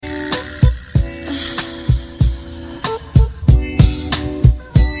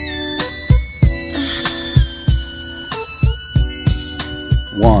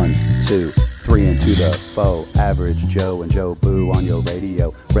UFO, Average Joe and Joe Boo on your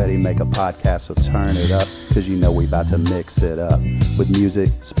radio. Ready to make a podcast, so turn it up, cause you know we about to mix it up. With music,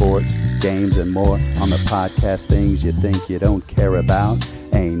 sports, games and more on the podcast, things you think you don't care about.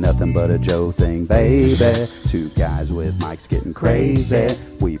 Ain't nothing but a Joe thing, baby. Two guys with mics getting crazy.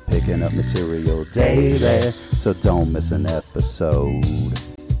 We picking up material daily, so don't miss an episode.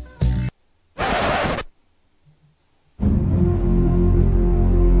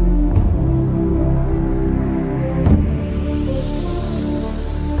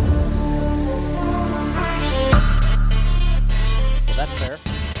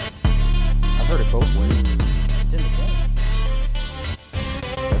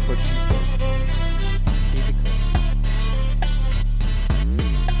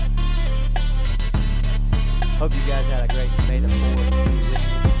 Hope you guys had a great May the 4th.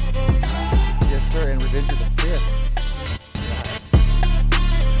 Yes, sir, and Revenge of the 5th.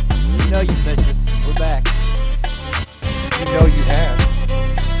 You know you missed us. We're back. You know you have.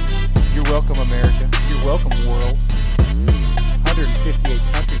 You're welcome, America. You're welcome, world. 158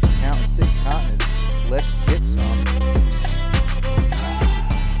 countries and counting, 6 continents. Let's get some.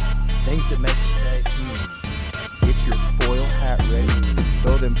 Things that make you say, Get your foil hat ready.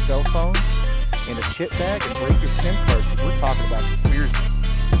 Throw them cell phones in a chip bag and break your SIM card, because we're talking about conspiracies.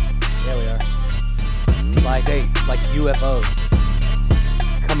 Yeah, we are. Like UFOs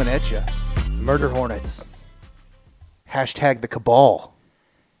coming at you. Murder hornets. Hashtag the cabal.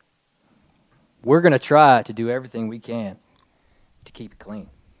 We're going to try to do everything we can to keep it clean.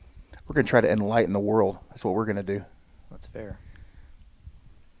 We're going to try to enlighten the world. That's what we're going to do. That's fair.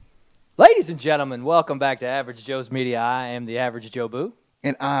 Ladies and gentlemen, welcome back to Average Joe's Media. I am the Average Joe Boo.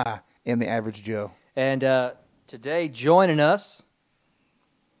 And I am the Average Joe. And today, joining us,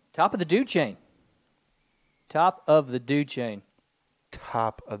 top of the dude chain. Top of the dude chain.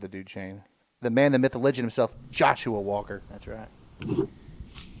 Top of the dude chain. The man, the myth, the legend himself, Joshua Walker. That's right.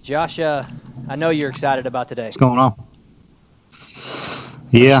 Josh, I know you're excited about today. What's going on?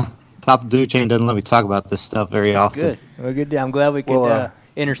 Yeah, top of the dude chain doesn't let me talk about this stuff very often. Good. We're good. I'm glad we could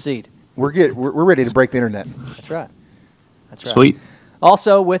intercede. We're good. We're ready to break the internet. That's right. That's right. Sweet.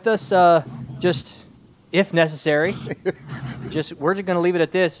 Also with us, just if necessary, we're just going to leave it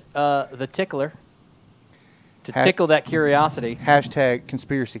at this. The tickler, to tickle that curiosity. Hashtag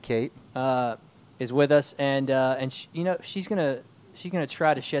conspiracy Kate is with us, and she's gonna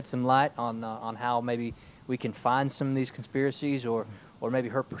try to shed some light on how maybe we can find some of these conspiracies, or maybe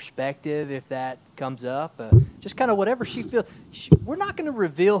her perspective if that comes up. Just kind of whatever she feels. We're not going to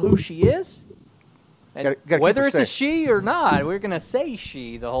reveal who she is. And gotta whether it's safe. a she or not, we're going to say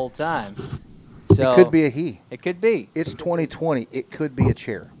she the whole time. So it could be a he. It could be. It's 2020. It could be a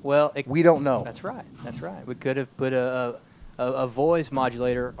chair. Well, we don't know. That's right. That's right. We could have put a voice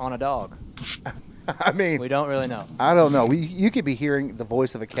modulator on a dog. I mean, we don't really know. I don't know. You could be hearing the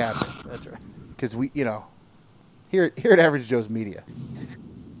voice of a cabinet. That's right. Because here at Average Joe's Media,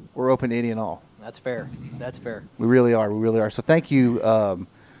 we're open to any and all. That's fair. That's fair. We really are. We really are. So thank you,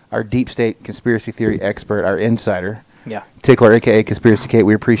 our deep state conspiracy theory expert, our insider, Tickler, a.k.a. Conspiracy Kate.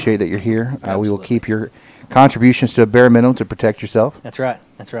 We appreciate that you're here. We will keep your contributions to a bare minimum to protect yourself. That's right.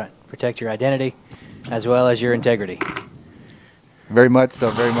 That's right. Protect your identity as well as your integrity. Very much so.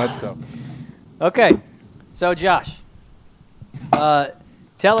 Very much so. Okay. So, Josh,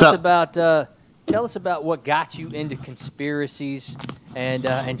 tell us about what got you into conspiracies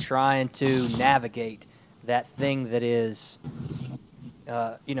and trying to navigate that thing that is,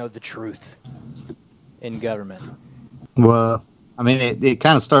 the truth in government. Well, I mean, it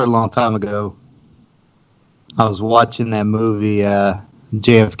kind of started a long time ago. I was watching that movie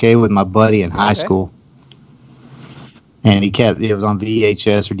JFK with my buddy in high school, and it was on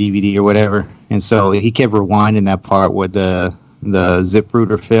VHS or DVD or whatever, and so he kept rewinding that part with the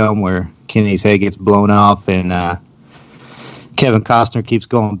Zipruder film where Kennedy's head gets blown off, and Kevin Costner keeps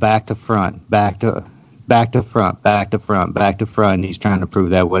going back to front, back to front, back to front, back to front, and he's trying to prove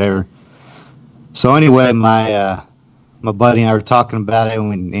that whatever. So anyway, my buddy and I were talking about it,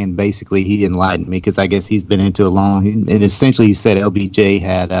 and basically he enlightened me because I guess he's been into it long. And essentially, he said LBJ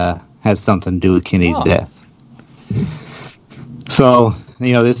had something to do with Kennedy's death. So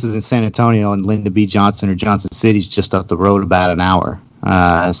this is in San Antonio, and Lyndon B. Johnson or Johnson City's just up the road about an hour.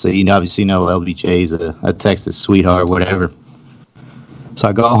 So obviously know LBJ's a Texas sweetheart, whatever. So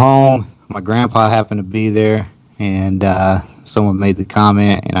I go home. My grandpa happened to be there, and someone made the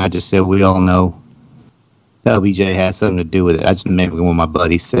comment, and I just said, we all know LBJ has something to do with it. I just mimicked what my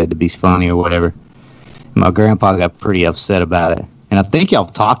buddy said to be funny or whatever. My grandpa got pretty upset about it. And I think y'all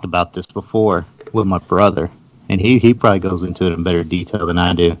have talked about this before with my brother, and he probably goes into it in better detail than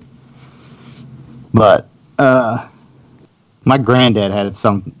I do. But my granddad had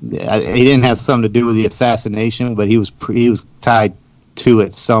some. He didn't have something to do with the assassination, but he was tied to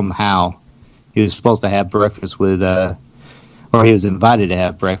it somehow. He was supposed to have breakfast with, or he was invited to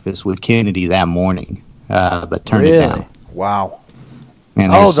have breakfast with Kennedy that morning, but turned it down. Wow.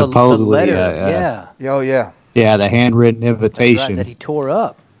 And supposedly, the letter. Yeah, the handwritten invitation. That's right, that he tore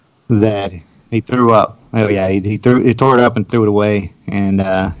up. That he threw up. Oh yeah, he tore it up and threw it away. And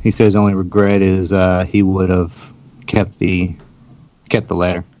he says his only regret is he would have kept the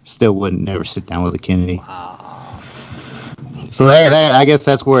letter. Still wouldn't never sit down with a Kennedy. Wow. So that I guess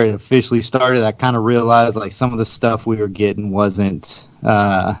that's where it officially started. I kind of realized like some of the stuff we were getting wasn't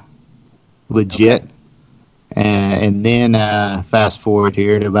legit. Okay. And then fast forward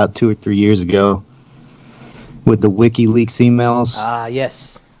here to about 2 or 3 years ago with the WikiLeaks emails.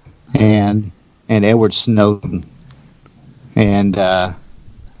 Yes. And Edward Snowden. And they're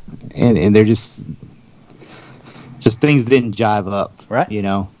just things didn't jive up, right? You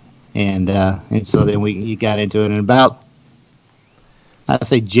know. And so then you got into it, and about I'd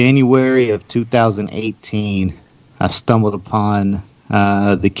say January of 2018, I stumbled upon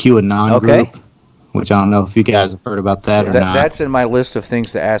the QAnon group, which I don't know if you guys have heard about that or not. That's in my list of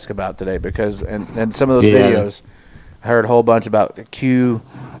things to ask about today because and some of those videos, I heard a whole bunch about the Q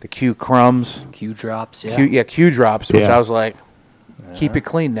crumbs, Q drops, Q drops, which I was like, keep it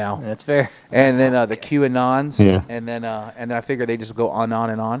clean now. That's fair. And then the QAnons, and then I figure they just go on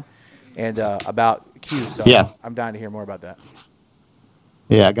and on, and about Q. So I'm dying to hear more about that.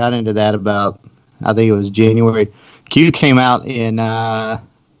 Yeah, I got into that about, I think it was January. Q came out in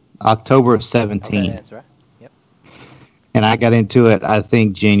October of 17. Okay, that's right. Yep. And I got into it, I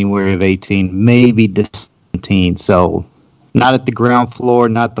think, January of 18, maybe 17. So not at the ground floor,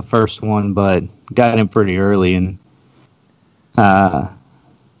 not the first one, but got in pretty early. And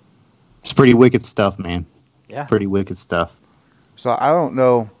it's pretty wicked stuff, man. Yeah. Pretty wicked stuff. So I don't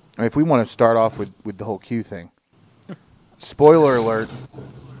know if we want to start off with the whole Q thing. Spoiler alert!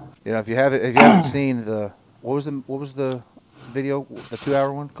 You know, if you haven't seen what was the video, the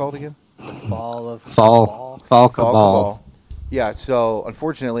 2-hour one called again? The Fall Cabal. Yeah. So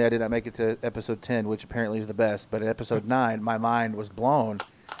unfortunately, I did not make it to episode 10, which apparently is the best. But at episode 9, my mind was blown,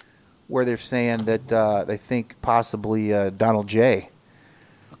 where they're saying that they think possibly Donald J.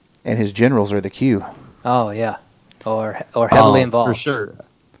 and his generals are the Q. Oh yeah, or heavily involved for sure.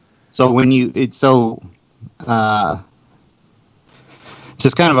 So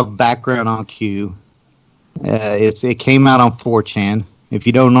just kind of a background on Q. It came out on 4chan. If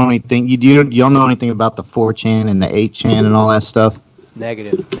you don't know anything, you don't know anything about the 4chan and the 8chan and all that stuff.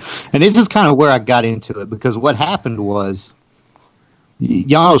 Negative. And this is kind of where I got into it because what happened was,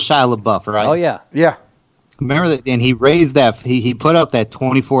 y'all know Shia LaBeouf, right? Oh yeah, yeah. Remember that? And he raised that. He put up that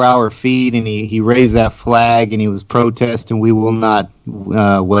 24-hour feed, and he raised that flag, and he was protesting, "We will not,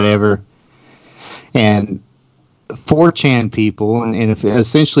 whatever." And 4chan people, and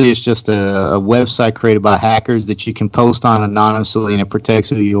essentially it's just a website created by hackers that you can post on anonymously, and it protects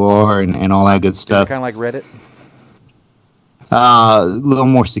who you are and all that good stuff. Kind of like Reddit? A little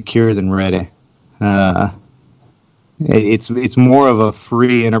more secure than Reddit. It's more of a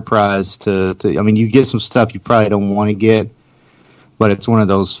free enterprise to I mean, you get some stuff you probably don't want to get, but it's one of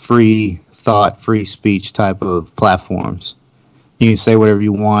those free thought, free speech type of platforms. You can say whatever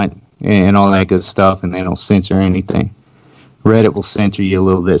you want and all that good stuff, and they don't censor anything. Reddit will censor you a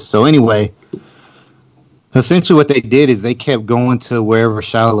little bit. So anyway, essentially what they did is they kept going to wherever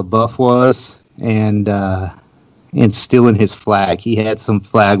Shia LaBeouf was and stealing his flag. He had some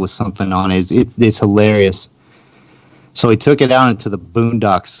flag with something on it. It's hilarious. So he took it out into the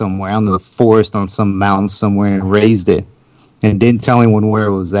boondocks somewhere, out in the forest on some mountain somewhere, and raised it, and didn't tell anyone where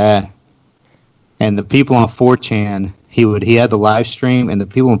it was at. And the people on 4chan, he had the live stream, and the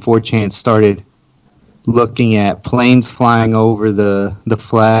people on 4chan started looking at planes flying over the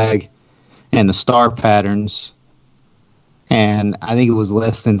flag and the star patterns. And I think it was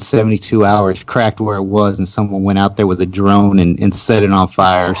less than 72 hours, cracked where it was, and someone went out there with a drone and set it on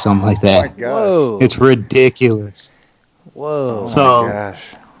fire or something like that. Oh my gosh. It's ridiculous. Whoa. So, oh my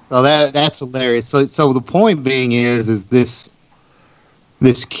gosh. So that's hilarious. So the point being is this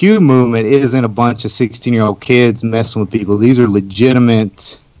Q movement isn't a bunch of 16-year-old kids messing with people. These are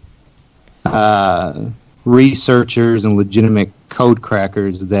legitimate researchers and legitimate code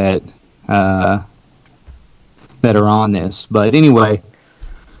crackers that are on this. But anyway,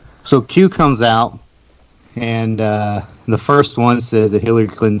 so Q comes out, and the first one says that Hillary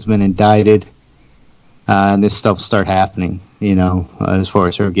Clinton's been indicted. And this stuff will start happening, as far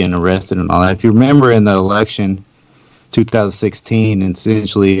as her getting arrested and all that. If you remember in the election, 2016, and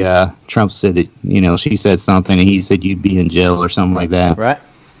essentially Trump said that she said something, and he said you'd be in jail or something like that. Right.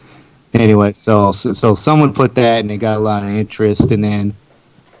 Anyway, so someone put that, and it got a lot of interest, and then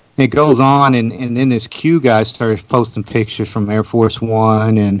it goes on, and then this Q guy started posting pictures from Air Force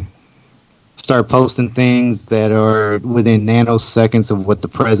One, and start posting things that are within nanoseconds of what the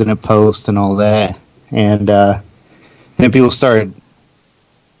president posts and all that, and then people started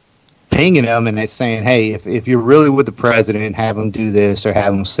pinging him, and they're saying, hey, if you're really with the president, have him do this or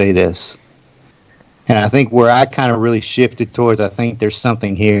have him say this. And I think where I kind of really shifted towards, I think there's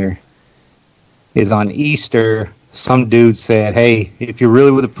something here, is on Easter, some dude said, hey, if you're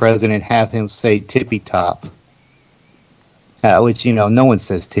really with the president, have him say tippy top. Which, no one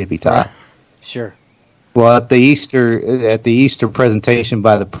says tippy top. Sure. Well, at the Easter presentation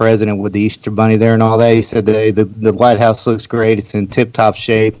by the president with the Easter bunny there and all that, he said the White House looks great. It's in tip-top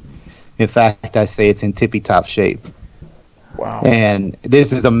shape. In fact, I say it's in tippy-top shape. Wow. And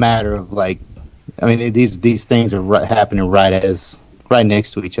this is a matter of these things are happening right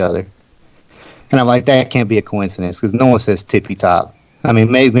next to each other. And I'm like, that can't be a coincidence because no one says tippy-top. I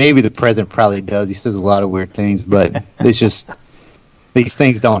mean, maybe the president probably does. He says a lot of weird things, but it's just these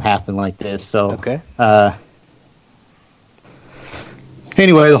things don't happen like this. So, okay.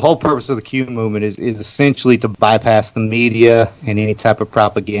 Anyway, the whole purpose of the Q movement is essentially to bypass the media and any type of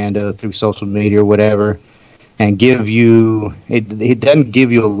propaganda through social media or whatever, and give you it doesn't give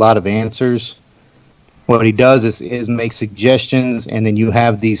you a lot of answers. What he does is make suggestions, and then you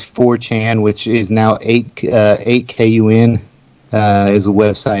have these 4chan, which is now 8KUN is the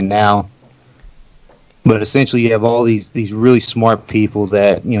website now. But essentially, you have all these really smart people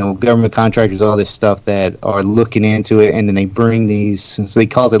that, government contractors, all this stuff that are looking into it, and then they bring these, so he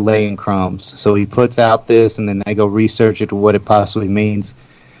calls it laying crumbs. So he puts out this, and then they go research it to what it possibly means,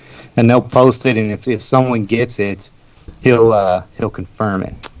 and they'll post it, and if someone gets it, he'll confirm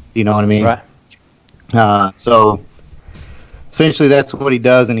it. You know what I mean? Right. So essentially that's what he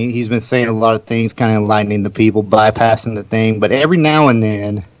does, and he's been saying a lot of things, kind of enlightening the people, bypassing the thing. But every now and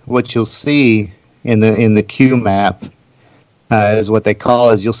then, what you'll see in the Q map is what they call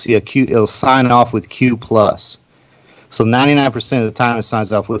is you'll see it'll sign off with Q plus. So 99% of the time it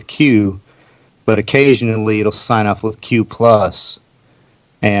signs off with Q, but occasionally it'll sign off with Q plus.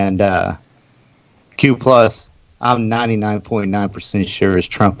 And Q plus, I'm 99.9% sure is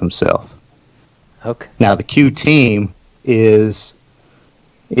Trump himself. Okay. Now the Q team is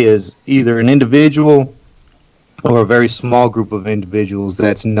either an individual or a very small group of individuals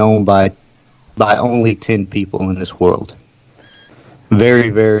that's known by only 10 people in this world. Very,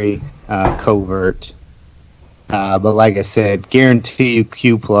 very covert. But like I said, guarantee you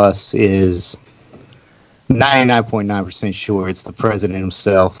Q plus is 99.9% sure it's the president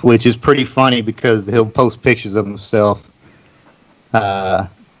himself, which is pretty funny because he'll post pictures of himself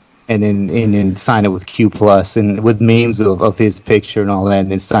and then sign it with Q plus and with memes of his picture and all that,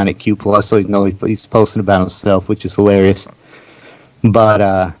 and then sign it Q plus, so he's posting about himself, which is hilarious.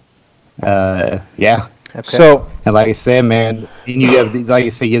 But yeah. Okay. So, and like I said, man, and you have you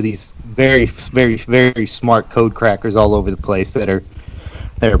have these very, very, very smart code crackers all over the place that are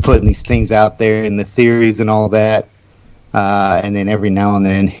putting these things out there and the theories and all that. And then every now and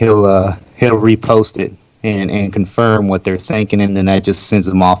then he'll repost it and confirm what they're thinking, and then that just sends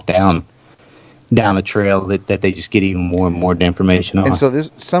them off down the trail that they just get even more and more information on. And so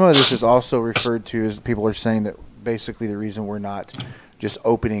some of this is also referred to as people are saying that basically the reason we're not just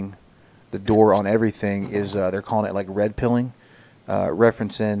opening the door on everything is they're calling it like red pilling,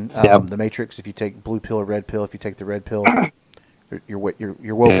 referencing the Matrix. If you take blue pill or red pill, if you take the red pill, you're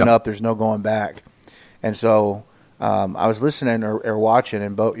woken up. There's no going back. And so I was listening or watching,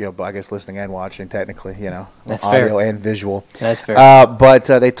 and both, I guess listening and watching technically, that's audio fair. and visual. That's fair. But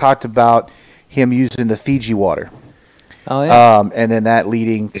they talked about him using the Fiji water. Oh yeah. And then that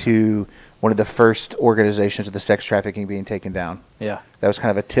leading to one of the first organizations of the sex trafficking being taken down. Yeah. That was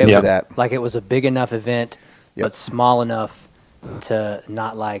kind of a tip to that. Like it was a big enough event, but small enough to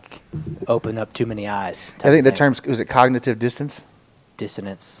not open up too many eyes. I think the term was it cognitive dissonance.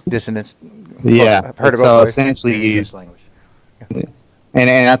 Dissonance. Yeah, I've heard so about essentially English language.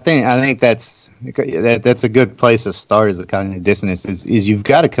 And I think that's a good place to start as a cognitive dissonance is you've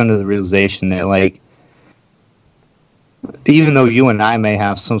got to come to the realization that even though you and I may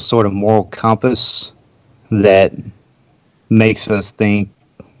have some sort of moral compass that makes us think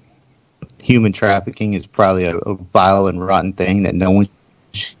human trafficking is probably a vile and rotten thing that not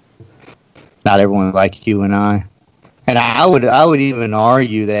everyone like you and I. And I would even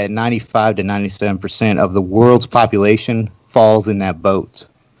argue that 95 to 97% of the world's population falls in that boat.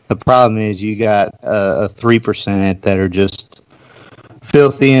 The problem is you got a 3% that are just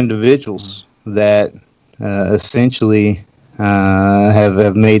filthy individuals that essentially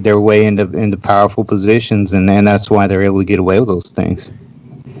have made their way into powerful positions, and that's why they're able to get away with those things.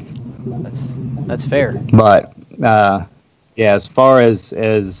 That's fair. But as far as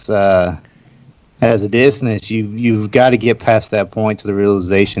a business, you've got to get past that point to the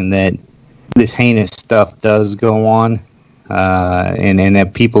realization that this heinous stuff does go on, and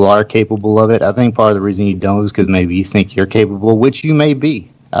that people are capable of it. I think part of the reason you don't is because maybe you think you're capable, which you may be.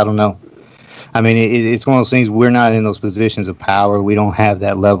 I don't know. I mean, it's one of those things. We're not in those positions of power. We don't have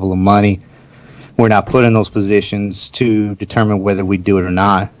that level of money. We're not put in those positions to determine whether we do it or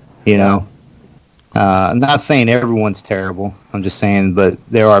not. You know, I'm not saying everyone's terrible. I'm just saying, but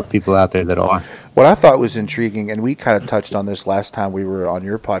there are people out there that are. What I thought was intriguing, and we kind of touched on this last time we were on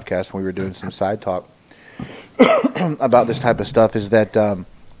your podcast when we were doing some side talk about this type of stuff, is that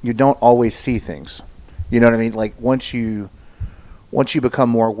you don't always see things. You know what I mean? Like once you become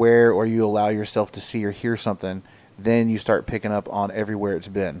more aware, or you allow yourself to see or hear something, then you start picking up on everywhere it's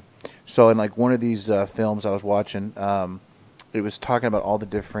been. So in like one of these films I was watching, it was talking about all the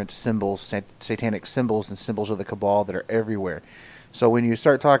different symbols, satanic symbols and symbols of the cabal that are everywhere. So when you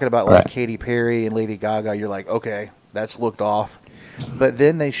start talking about like Katy Perry and Lady Gaga, you're like, okay, that's looked off. But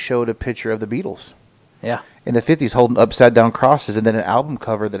then they showed a picture of the Beatles. Yeah. In the 50s, holding upside down crosses, and then an album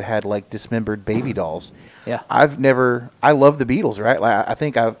cover that had like dismembered baby dolls. Yeah. I love the Beatles, right? Like, I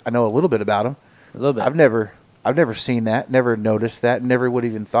think I know a little bit about them. A little bit. I've never seen that, never noticed that, never would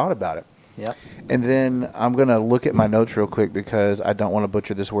even thought about it. Yeah. And then I'm going to look at my notes real quick because I don't want to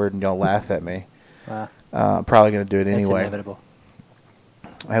butcher this word and y'all laugh at me. I'm probably going to do it anyway. It's inevitable.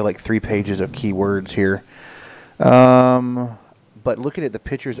 I have like 3 pages of key words here. But looking at the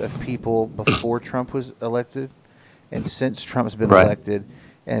pictures of people before Trump was elected and since Trump's been elected,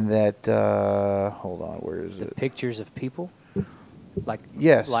 and that, hold on, where is it? Pictures of people?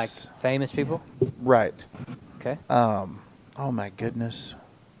 Yes. Like famous people? Right. Okay. Oh my goodness.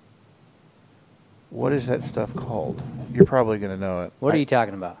 What is that stuff called? You're probably going to know it. What are you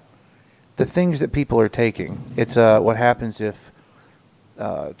talking about? The things that people are taking. It's what happens if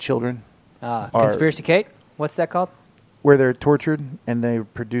children Conspiracy Kate? What's that called? Where they're tortured and they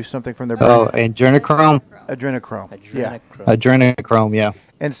produce something from their body. Oh, adrenochrome? Adrenochrome. Yeah. Adrenochrome, yeah.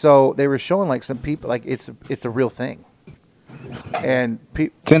 And so they were showing like some people, like it's a real thing. And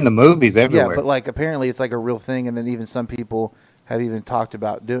it's in the movies everywhere. Yeah, but like apparently it's like a real thing, and then even some people have even talked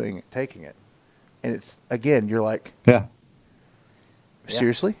about taking it. And it's, again, you're like,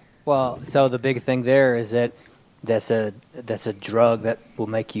 seriously? Well, so the big thing there is that that's a drug that will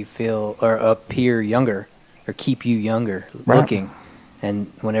make you feel or appear younger or keep you younger looking.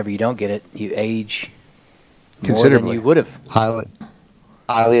 And whenever you don't get it, you age considerably more than you would have. Highly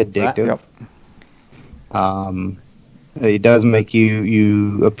addictive. Yep. It does make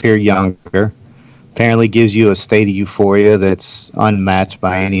you appear younger. Apparently gives you a state of euphoria that's unmatched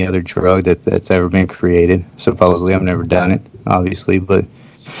by any other drug that's ever been created. Supposedly, I've never done it, obviously, but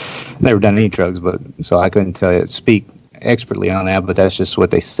never done any drugs. But so I couldn't speak expertly on that. But that's just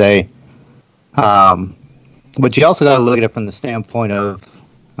what they say. But you also got to look at it from the standpoint of,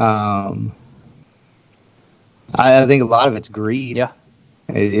 I think a lot of it's greed. Yeah,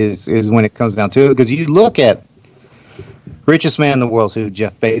 is when it comes down to it. Because you look at richest man in the world, who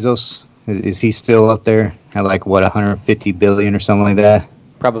Jeff Bezos. Is he still up there at like what 150 billion or something like that?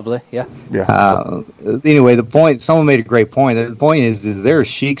 Probably, yeah. Yeah. Anyway, the point. Someone made a great point. The point is there are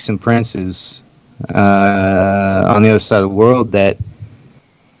sheiks and princes on the other side of the world that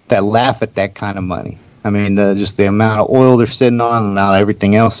laugh at that kind of money. I mean, just the amount of oil they're sitting on, and now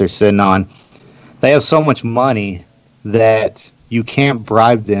everything else they're sitting on. They have so much money that you can't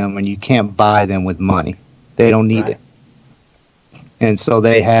bribe them and you can't buy them with money. They don't need it. And so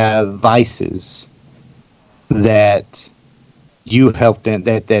they have vices that you help them,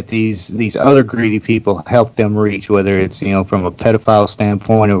 that these other greedy people help them reach, whether it's, from a pedophile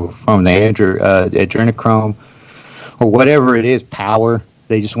standpoint or from the adrenochrome or whatever it is, power.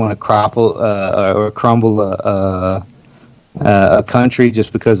 They just want to crumble a country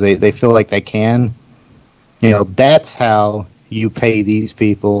just because they feel like they can. That's how you pay these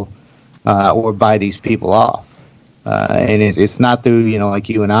people or buy these people off. And it's not through, like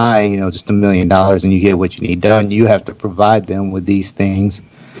you and I, just $1 million and you get what you need done. You have to provide them with these things.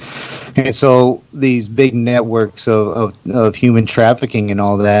 And so these big networks of human trafficking and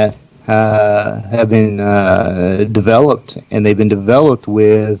all that have been developed, and they've been developed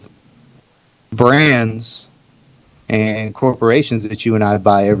with brands and corporations that you and I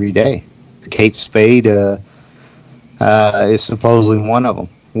buy every day. Kate Spade is supposedly one of them.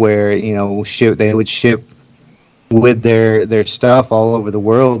 where they would ship with their stuff all over the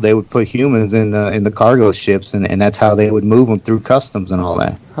world. They would put humans in the cargo ships, and that's how they would move them through customs and all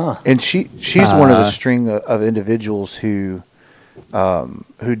that. Huh. And she's one of the string of individuals who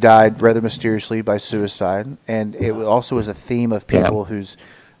died rather mysteriously by suicide, and it also was a theme of people who's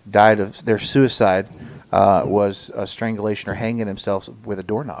died of their suicide was strangulation or hanging themselves with a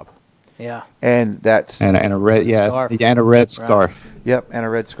doorknob. Yeah. And that's and a red scarf. And a red scarf. Yep, and a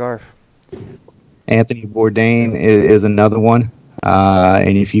red scarf. Anthony Bourdain is another one,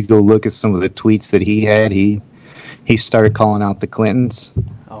 and if you go look at some of the tweets that he had, he started calling out the Clintons.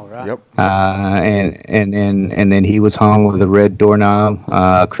 Oh right. Yep. And then he was hung with a red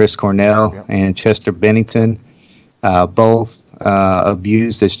doorknob. Chris Cornell and Chester Bennington, both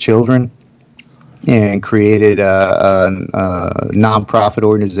abused as children, and created a nonprofit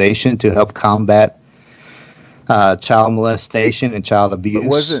organization to help combat child molestation and child abuse. But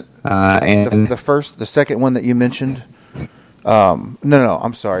wasn't and the second one that you mentioned? No,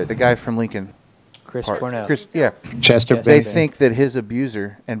 I'm sorry. The guy from Lincoln. Chris Cornell. Chester. They think that his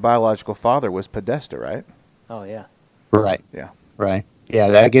abuser and biological father was Podesta, right? Oh yeah. Right. Yeah. Right. Yeah,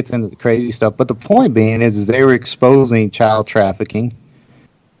 that gets into the crazy stuff. But the point being is they were exposing child trafficking,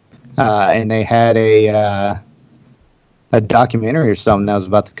 and they had a documentary or something that was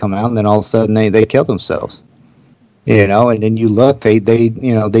about to come out, and then all of a sudden they killed themselves. And then you look, they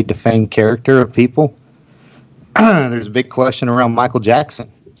defame character of people. There's a big question around Michael Jackson.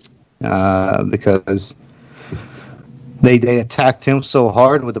 Because they attacked him so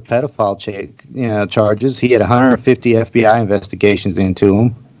hard with the pedophile charges. He had 150 FBI investigations into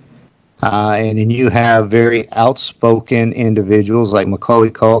him. And then you have very outspoken individuals like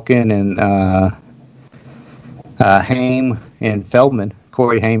Macaulay Culkin and Haim and Feldman,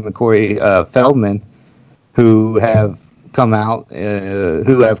 Corey Haim and Corey Feldman, who have come out,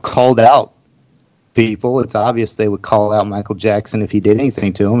 who have called out people. It's obvious they would call out Michael Jackson if he did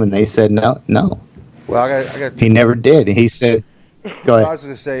anything to him, and they said no. Well, I got. He never did. He said, "Go ahead." I was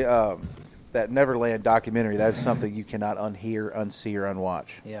going to say that Neverland documentary. That is something you cannot unhear, unsee, or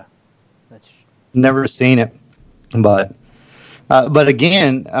unwatch. Yeah, that's never seen it, but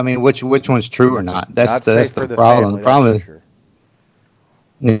again, I mean, which one's true or not? That's the problem. The problem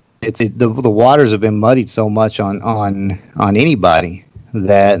is the waters have been muddied so much on anybody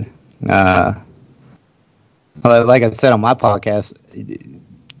that. Like I said on my podcast,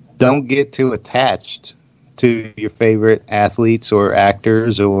 don't get too attached to your favorite athletes or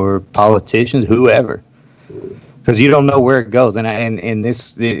actors or politicians, whoever, because you don't know where it goes. And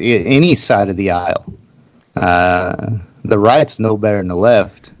any side of the aisle, the right's no better than the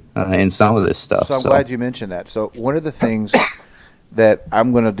left in some of this stuff. So I'm glad you mentioned that. So one of the things that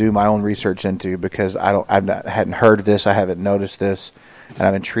I'm going to do my own research into, because I hadn't heard of this, I haven't noticed this, and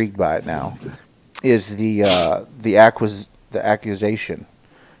I'm intrigued by it now, is the accusation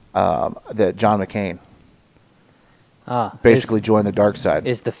that John McCain basically joined the dark side.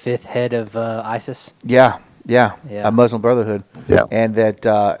 Is the fifth head of ISIS? Yeah, a Muslim Brotherhood. Yeah, and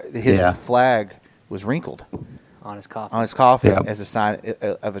that his flag was wrinkled on his coffin. As a sign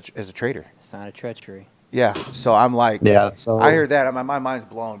as a traitor. A sign of treachery. Yeah, so I'm like, so I heard that, and my mind's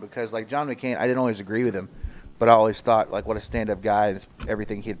blown, because like John McCain, I didn't always agree with him, but I always thought like what a stand-up guy and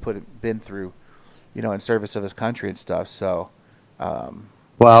everything he had been through. In service of his country and stuff. So,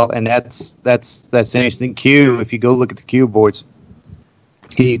 well, and that's interesting. Q, if you go look at the Q boards,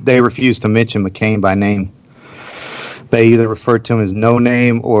 they refuse to mention McCain by name. They either refer to him as no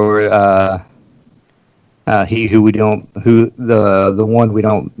name or the one we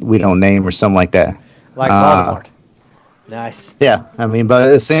don't name or something like that. Like Voldemort. Nice. Yeah, I mean, but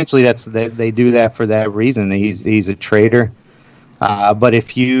essentially they do that for that reason. He's a traitor. But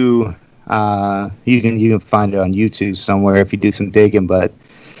if you you can find it on YouTube somewhere if you do some digging. But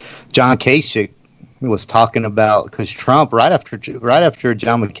John Kasich was talking about, because Trump right after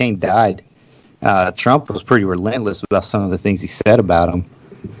John McCain died, Trump was pretty relentless about some of the things he said about him.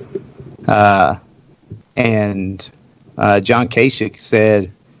 And John Kasich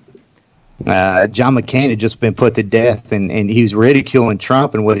said John McCain had just been put to death, and he was ridiculing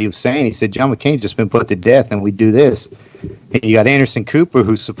Trump and what he was saying. He said John McCain had just been put to death, and we do this. And you got Anderson Cooper,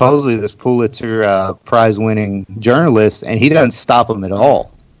 who's supposedly this Pulitzer Prize-winning journalist, and he doesn't stop him at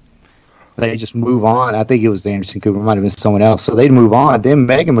all. They just move on. I think it was Anderson Cooper, might have been someone else. So they'd move on. Then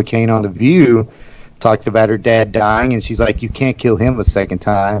Meghan McCain on The View talked about her dad dying, and she's like, you can't kill him a second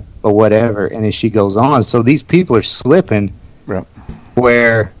time, or whatever. And then she goes on. So these people are slipping, right,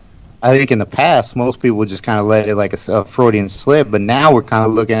 where I think in the past, most people would just kind of let it like a Freudian slip, but now we're kind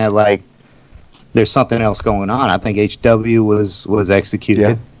of looking at like, there's something else going on. I think HW was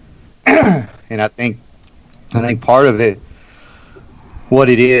executed, and I think part of it, what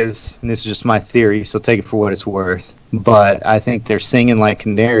it is, and this is just my theory, so take it for what it's worth. But I think they're singing like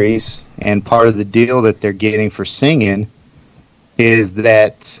canaries, and part of the deal that they're getting for singing is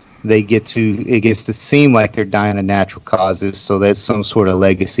that it gets to seem like they're dying of natural causes, so that some sort of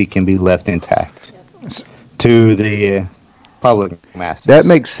legacy can be left intact to the public masses. That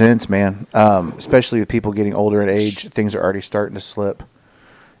makes sense, man. Especially with people getting older in age, things are already starting to slip.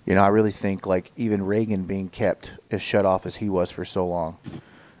 You know, I really think like even Reagan being kept as shut off as he was for so long.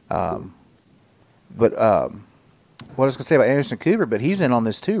 But what I was going to say about Anderson Cooper, but he's in on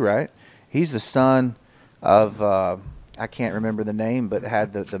this too, right? He's the son of I can't remember the name, but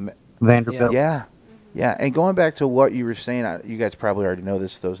had the Vanderbilt. Yeah. And going back to what you were saying, you guys probably already know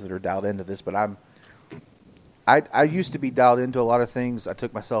this, those that are dialed into this, but I used to be dialed into a lot of things. I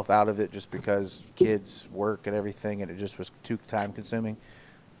took myself out of it just because kids, work, and everything, and it just was too time consuming.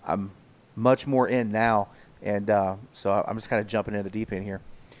 I'm much more in now, and so I'm just kind of jumping into the deep end here.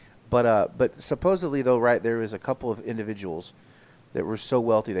 But supposedly, though, right, there was a couple of individuals that were so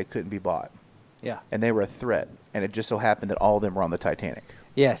wealthy they couldn't be bought. Yeah. And they were a threat, and it just so happened that all of them were on the Titanic.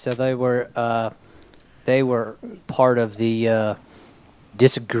 Yeah, so they were part of the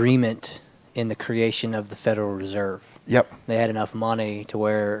disagreement in the creation of the Federal Reserve. Yep. They had enough money to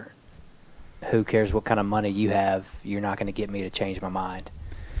where who cares what kind of money you have, you're not going to get me to change my mind.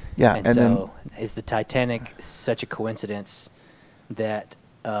 Yeah, and so is the Titanic such a coincidence that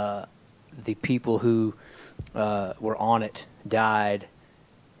the people who were on it died,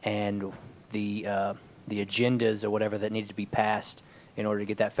 and the agendas or whatever that needed to be passed in order to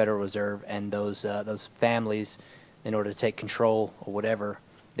get that Federal Reserve and those families, in order to take control or whatever,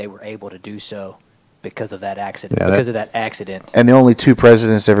 they were able to do so because of that accident. And the only two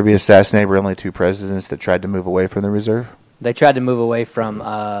presidents to ever be assassinated were only two presidents that tried to move away from the reserve. They tried to move away from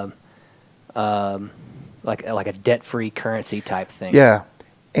like a debt-free currency type thing. Yeah,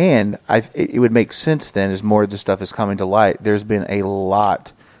 and it would make sense then as more of the stuff is coming to light. There's been a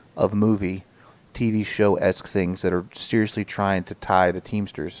lot of movie, TV show-esque things that are seriously trying to tie the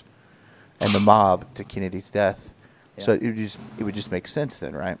Teamsters and the mob to Kennedy's death. Yeah. So it would just make sense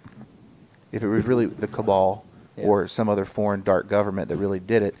then, right? If it was really the cabal or some other foreign dark government that really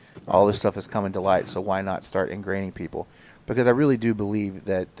did it, all this stuff is coming to light. So why not start ingraining people? Because I really do believe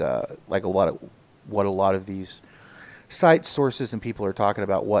that, like a lot of these site sources and people are talking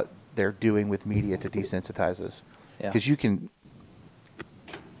about, what they're doing with media to desensitize us. Because you can.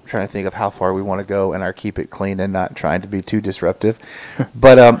 Trying to think of how far we want to go and keep it clean and not trying to be too disruptive.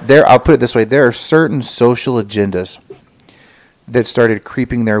 But I'll put it this way: there are certain social agendas that started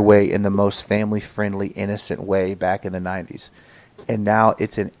creeping their way in the most family-friendly, innocent way back in the 90s, and now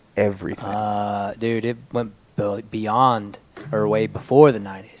it's in everything. Dude, it went beyond or way before the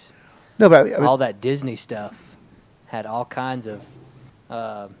 90s. No, but I mean, all that Disney stuff had all kinds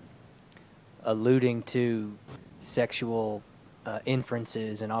of alluding to sexual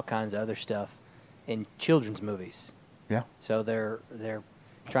inferences and all kinds of other stuff in children's movies. Yeah. So they're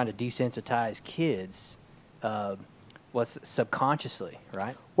trying to desensitize kids, subconsciously,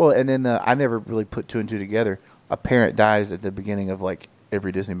 right? Well, and then I never really put two and two together. A parent dies at the beginning of like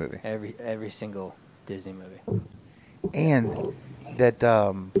every Disney movie. Every single Disney movie. And that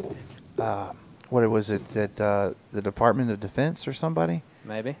what was it that the Department of Defense or somebody?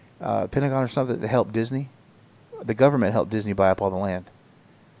 Maybe. Pentagon or something that helped Disney. The government helped Disney buy up all the land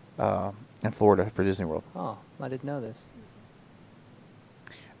in Florida for Disney World. Oh, I didn't know this.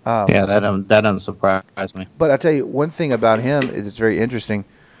 That doesn't surprise me. But I tell you, one thing about him is it's very interesting.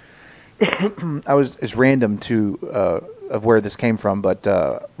 It's random of where this came from,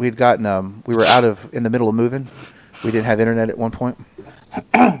 but we had gotten we were in the middle of moving. We didn't have internet at one point,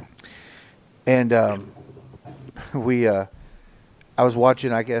 and I was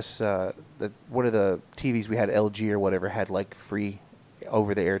watching, I guess, one of the TVs we had, LG or whatever, had like free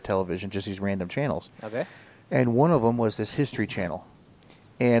over-the-air television, just these random channels. Okay. And one of them was this History Channel.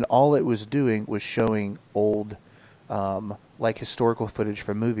 And all it was doing was showing old, like historical footage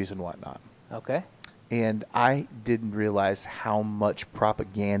from movies and whatnot. Okay. And I didn't realize how much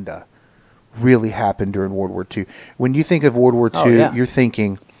propaganda really happened during World War II. When you think of World War II, you're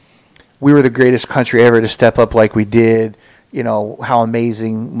thinking, we were the greatest country ever to step up like we did. You know, how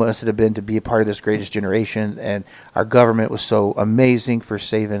amazing must it have been to be a part of this greatest generation, and our government was so amazing for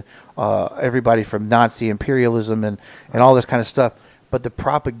saving everybody from Nazi imperialism and all this kind of stuff. But the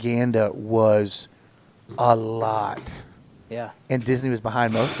propaganda was a lot. Yeah. And Disney was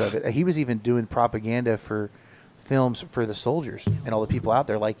behind most of it. He was even doing propaganda for films for the soldiers and all the people out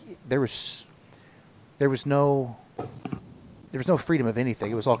there. Like, there was there was no freedom of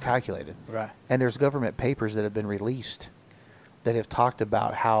anything. It was all calculated. Right. And there's government papers that have been released that have talked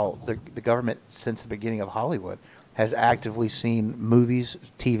about how the government, since the beginning of Hollywood, has actively seen movies,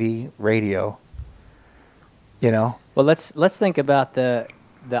 TV, radio. Well, let's think about the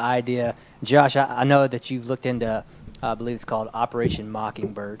idea. Josh, I know that you've looked into, I believe it's called Operation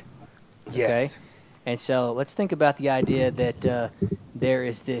Mockingbird. Yes. Okay? And so let's think about the idea that there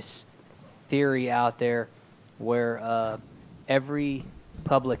is this theory out there where every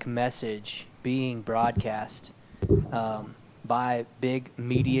public message being broadcast by big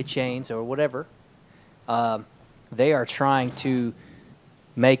media chains or whatever, they are trying to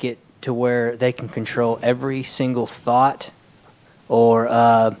make it to where they can control every single thought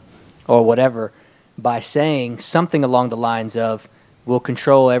or whatever by saying something along the lines of, we'll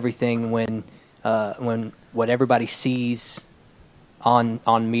control everything when what everybody sees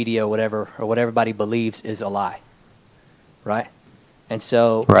on media or what everybody believes is a lie, right? And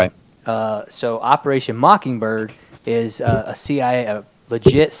so, right. So Operation Mockingbird is a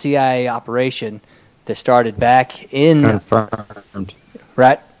legit CIA operation that started back in Confirmed.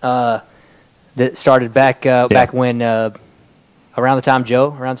 right. That started back when around the time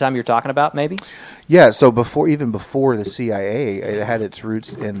you're talking about, maybe. Yeah, so even before the CIA, it had its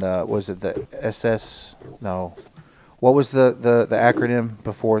roots in the SS? No. What was the acronym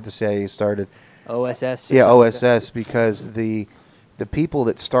before the CIA started? OSS? Yeah, OSS, because the people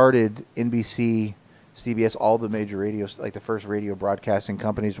that started NBC, CBS, all the major radios, like the first radio broadcasting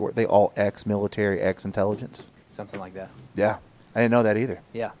companies, were they all ex-military, ex-intelligence? Something like that. Yeah, I didn't know that either.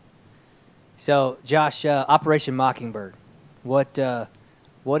 Yeah. So, Josh, Operation Mockingbird, where's the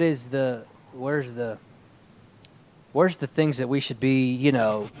things that we should be,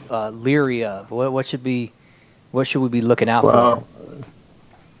 leery of? What should we be looking out for?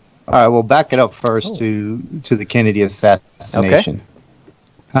 All right, we'll back it up first to the Kennedy assassination.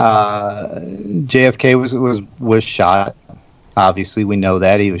 Okay. JFK was shot. Obviously, we know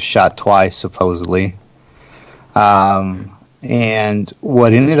that he was shot twice, supposedly. And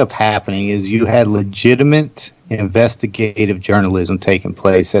what ended up happening is you had legitimate investigative journalism taking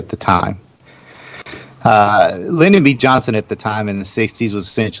place at the time. Lyndon B. Johnson at the time in the 60s was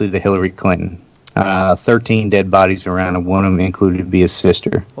essentially the Hillary Clinton. 13 dead bodies around, and one of them included to be his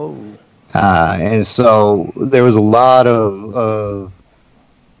sister. Oh. And so there was a lot of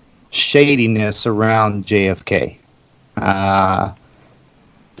shadiness around JFK.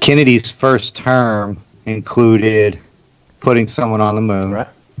 Kennedy's first term included putting someone on the moon. Right.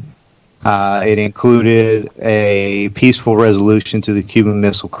 It included a peaceful resolution to the Cuban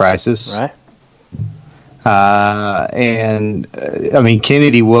Missile Crisis. Right.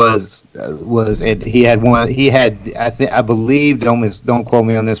 Kennedy I believe, don't quote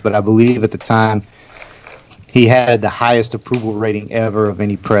me on this, but I believe at the time he had the highest approval rating ever of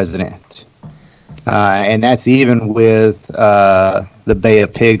any president. And that's even with the Bay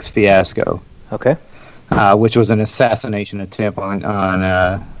of Pigs fiasco. Okay. Which was an assassination attempt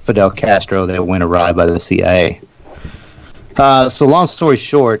on Fidel Castro that went awry by the CIA. So long story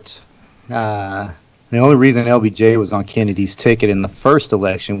short, the only reason LBJ was on Kennedy's ticket in the first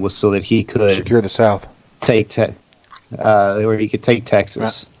election was so that he could secure the South, where he could take Texas.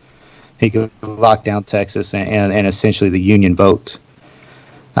 Right. He could lock down Texas and essentially the Union vote.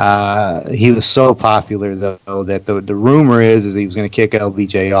 He was so popular, though, that the rumor is he was going to kick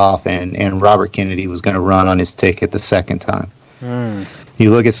LBJ off, and Robert Kennedy was going to run on his ticket the second time.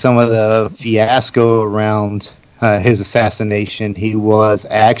 You look at some of the fiasco around his assassination. He was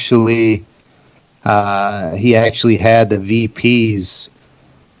actually had the VP's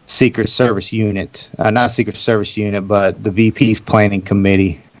Secret Service unit, not Secret Service unit, but the VP's planning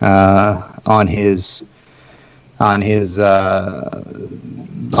committee on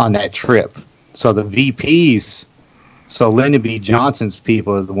that trip. So the VPs, Lyndon B. Johnson's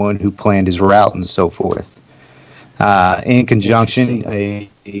people are the one who planned his route and so forth. In conjunction, a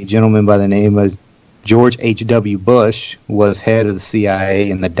gentleman by the name of George H.W. Bush was head of the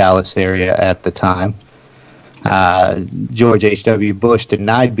CIA in the Dallas area at the time. George H.W. Bush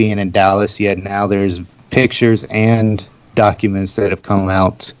denied being in Dallas, yet now there's pictures and documents that have come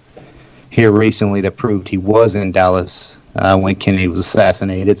out here recently that proved he was in Dallas when Kennedy was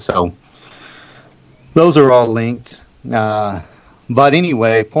assassinated. So those are all linked. But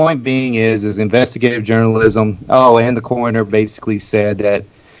anyway, point being is investigative journalism. And the coroner basically said that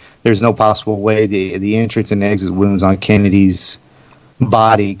there's no possible way the entrance and exit wounds on Kennedy's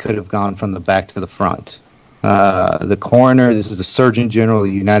body could have gone from the back to the front. The coroner, this is the Surgeon General of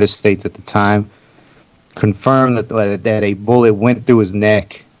the United States at the time, confirmed that a bullet went through his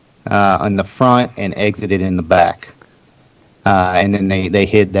neck in the front and exited in the back. And then they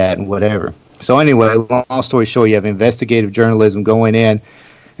hid that and whatever. So anyway, long story short, you have investigative journalism going in,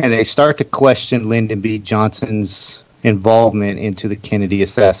 and they start to question Lyndon B. Johnson's involvement into the Kennedy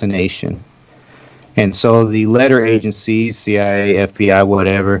assassination. And so the letter agencies, CIA, FBI,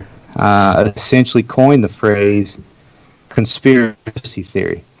 whatever, essentially coined the phrase conspiracy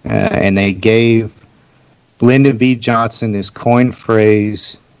theory. And they gave Lyndon B. Johnson this coined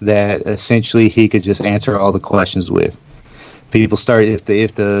phrase that essentially he could just answer all the questions with. People started,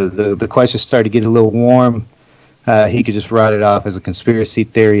 if the questions started to get a little warm, he could just write it off as a conspiracy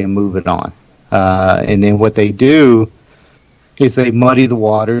theory and move it on. And then what they do is they muddy the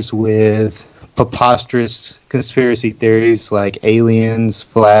waters with preposterous conspiracy theories like aliens,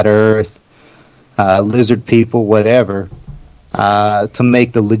 flat Earth, lizard people, whatever, to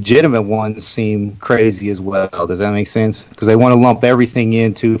make the legitimate ones seem crazy as well. Does that make sense? Because they want to lump everything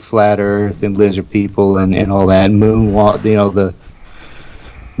into flat Earth and lizard people and all that, moon, the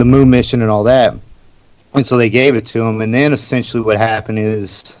moon mission and all that. And so they gave it to them. And then essentially what happened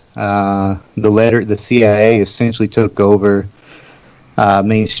is the CIA essentially took over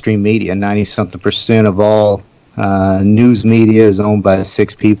mainstream media. 90-something% of all news media is owned by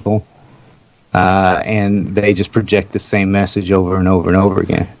 6 people. And they just project the same message over and over and over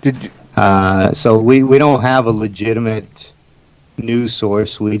again. So we don't have a legitimate news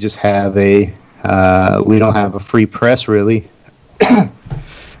source. We just have we don't have a free press, really.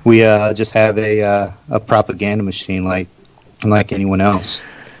 We just have a propaganda machine like anyone else.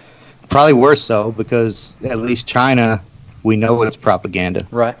 Probably worse so, because at least China, we know it's propaganda.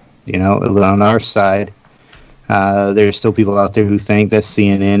 Right. On our side, there's still people out there who think that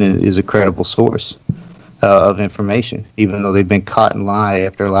CNN is a credible source of information, even though they've been caught in lie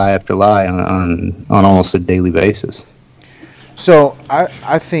after lie after lie on almost a daily basis. So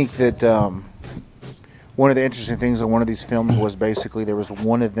I think that one of the interesting things on one of these films was basically there was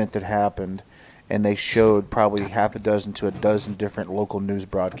one event that happened, and they showed probably half a dozen to a dozen different local news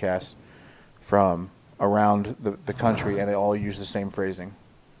broadcasts from around the country, and they all use the same phrasing.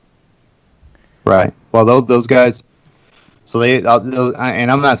 Right. Well, those guys. So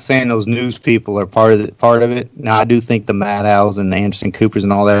and I'm not saying those news people are part of it. Now, I do think the Maddow's and the Anderson Coopers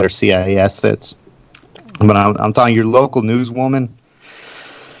and all that are CIA assets. But I'm talking your local newswoman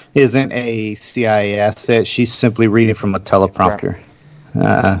isn't a CIA asset. She's simply reading from a teleprompter.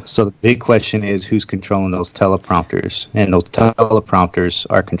 Right. So the big question is who's controlling those teleprompters, and those teleprompters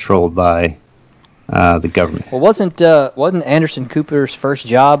are controlled by the government. Well, wasn't Anderson Cooper's first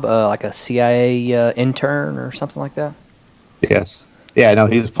job like a CIA intern or something like that? Yes. Yeah, no,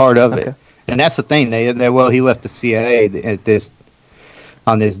 he was part of it. And that's the thing. He left the CIA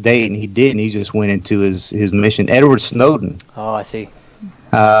on this date, and he didn't. He just went into his mission. Edward Snowden. Oh, I see.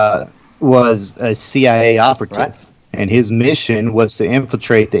 Was a CIA operative, right. And his mission was to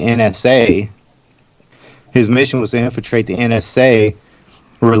infiltrate the NSA. His mission was to infiltrate the NSA,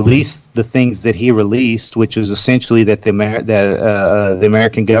 release the things that he released, which was essentially that the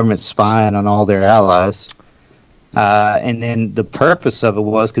American government spying on all their allies. And then the purpose of it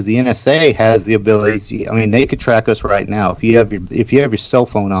was because the NSA has the ability. They could track us right now. If you have your cell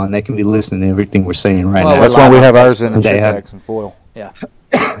phone on, they can be listening to everything we're saying now. That's why we have ours in chip and foil. Yeah.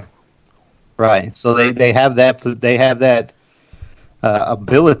 Right. So they have that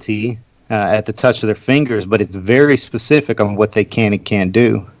ability at the touch of their fingers, but it's very specific on what they can and can't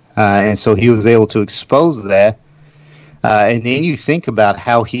do. And so he was able to expose that. And then you think about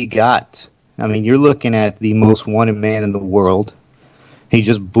how he got. You're looking at the most wanted man in the world. He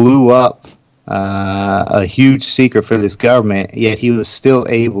just blew up a huge secret for this government, yet he was still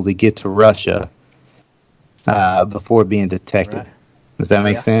able to get to Russia before being detected. Right. Does that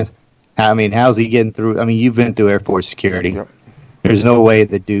make sense? How's he getting through? You've been through Air Force security. Yep. There's no way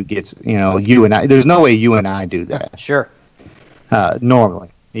the dude gets, you and I. There's no way you and I do that. Sure.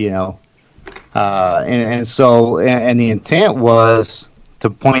 Normally, and so the intent was to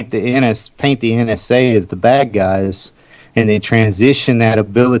paint the NSA as the bad guys, and then transition that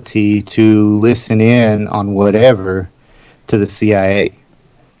ability to listen in on whatever to the CIA,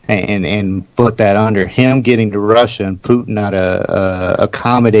 and put that under him getting to Russia and Putin not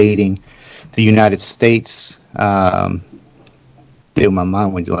accommodating the United States. My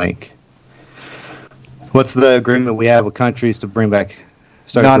mind went blank. What's the agreement we have with countries to bring back?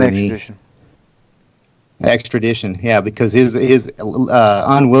 Non-extradition. Extradition, yeah, because his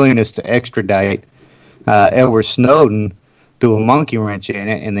unwillingness to extradite Edward Snowden threw a monkey wrench in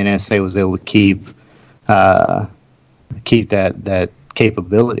it, and then NSA was able to keep that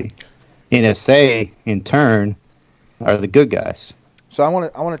capability. NSA, in turn, are the good guys. So I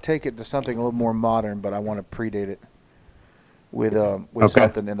want to take it to something a little more modern, but I want to predate it with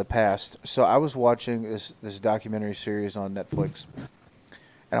something in the past. So I was watching this documentary series on Netflix,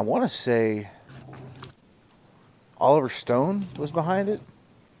 and I want to say Oliver Stone was behind it.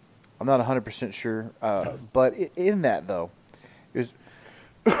 I'm not 100% sure, but in that though, it was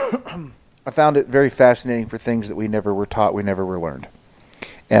I found it very fascinating for things that we never were taught, we never were learned.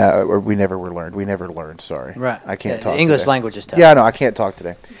 We never learned, sorry. Right. I can't talk English today. language is tough. Yeah, no, I can't talk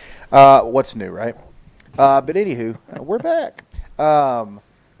today. What's new, right? But anywho, we're back.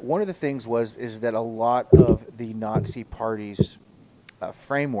 One of the things is that a lot of the Nazi Party's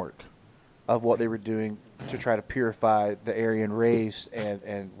framework of what they were doing to try to purify the Aryan race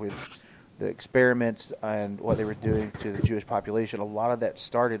and with the experiments and what they were doing to the Jewish population, a lot of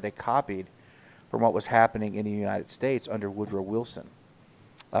that they copied from what was happening in the United States under Woodrow Wilson.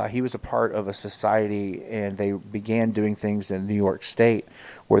 He was a part of a society, and they began doing things in New York State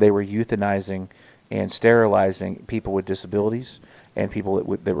where they were euthanizing and sterilizing people with disabilities and people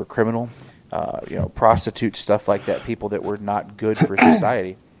that were criminal, prostitutes, stuff like that, people that were not good for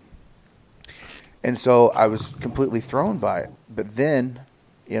society. And so I was completely thrown by it. But then,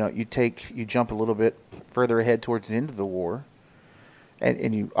 you jump a little bit further ahead towards the end of the war,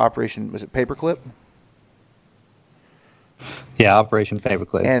 and Operation, was it Paperclip? Yeah, Operation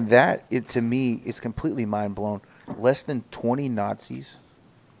Paperclip. And that, to me, is completely mind blown. Less than 20 Nazis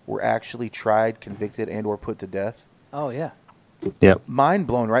were actually tried, convicted, and or put to death. Oh, yeah. Yep. Mind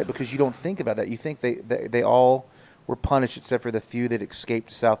blown, right? Because you don't think about that. You think they all were punished except for the few that escaped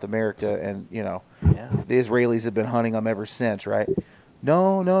to South America, and, the Israelis have been hunting them ever since, right?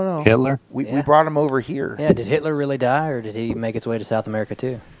 No. Hitler? We brought him over here. Yeah, did Hitler really die, or did he make its way to South America,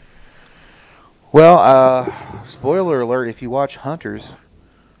 too? Well, spoiler alert, if you watch Hunters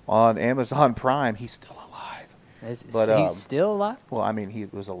on Amazon Prime, he's still alive. He's still alive? Well, I mean, he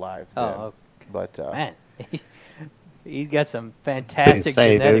was alive then. Oh, okay. But, man, he's got some fantastic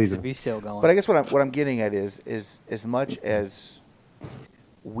genetics if he's still going. But I guess what I'm getting at is as much as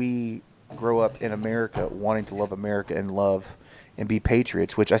we grow up in America wanting to love America and love and be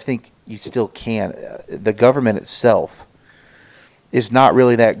patriots, which I think you still can, the government itself is not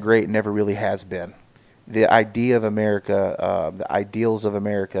really that great, never really has been. The idea of America, the ideals of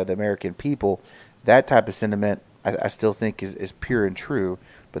America, the American people, that type of sentiment I still think is pure and true.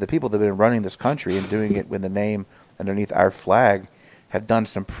 But the people that have been running this country and doing it with the name underneath our flag have done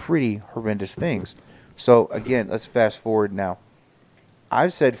some pretty horrendous things. So, again, let's fast forward now.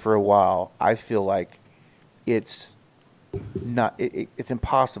 I've said for a while, I feel like it's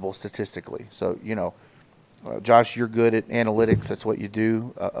impossible statistically. So, Josh, you're good at analytics. That's what you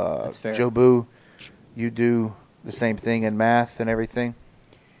do. That's fair. Joe Boo, you do the same thing in math and everything.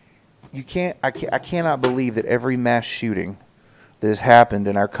 I cannot believe that every mass shooting that has happened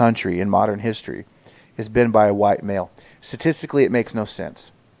in our country in modern history has been by a white male. Statistically, it makes no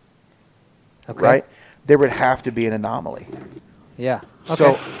sense. Okay. Right? There would have to be an anomaly. Yeah. Okay.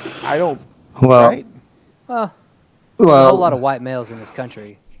 So I don't. Well, right? Well, a whole lot of white males in this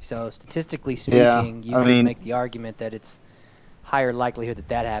country. So statistically speaking, you can make the argument that it's higher likelihood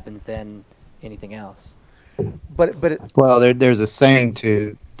that happens than anything else. Well, there's a saying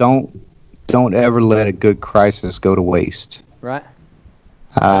to don't ever let a good crisis go to waste. Right.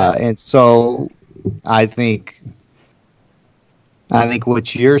 And so I think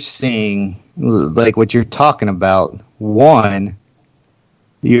what you're seeing, like what you're talking about, one,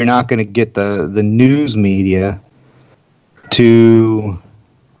 you're not going to get the news media to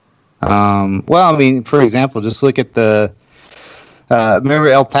for example, just look at the remember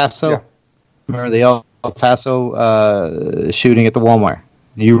El Paso? Yeah. Remember the El Paso shooting at the Walmart?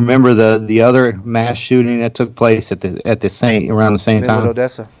 You remember the other mass shooting that took place around the same time?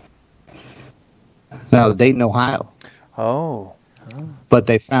 Odessa. No, Dayton, Ohio. Oh. But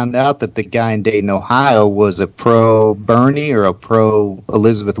they found out that the guy in Dayton, Ohio was a pro-Bernie or a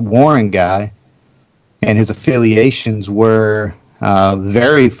pro-Elizabeth Warren guy, and his affiliations were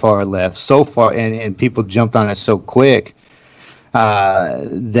very far left, so far, and people jumped on it so quick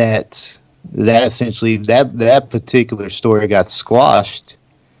that essentially that particular story got squashed,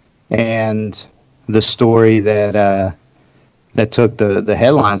 and the story that took the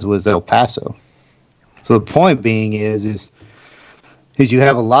headlines was El Paso. So the point being is you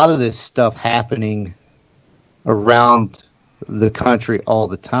have a lot of this stuff happening around the country all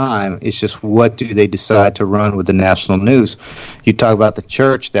the time. It's just what do they decide to run with the national news? You talk about the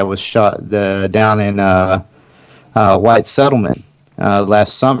church that was shot down in White Settlement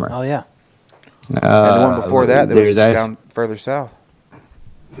last summer. Oh, yeah. And the one before that was down further south.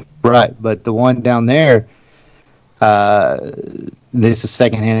 Right, but the one down there, this is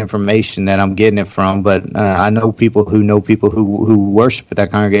secondhand information that I'm getting it from, but I know people who worship at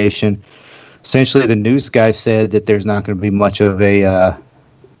that congregation. Essentially, the news guy said that there's not going to be much of a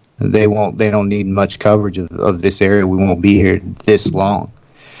they don't need much coverage of this area. We won't be here this long.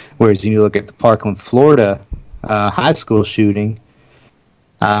 Whereas you look at the Parkland, Florida high school shooting,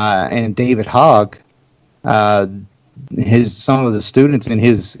 and David Hogg, some of the students in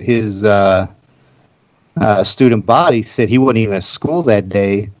his student body said he wasn't even at school that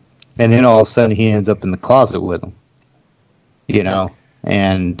day, and then all of a sudden he ends up in the closet with them.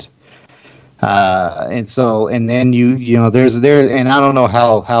 And then there's and I don't know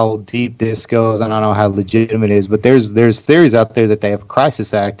how deep this goes, and I don't know how legitimate it is, but there's theories out there that they have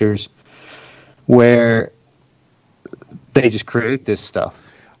crisis actors where they just create this stuff.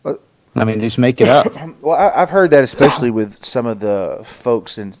 I mean, they just make it up. Well, I've heard that, especially with some of the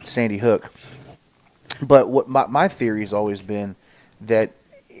folks in Sandy Hook. But what my theory has always been that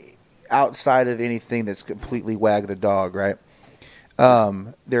outside of anything that's completely wag the dog, right?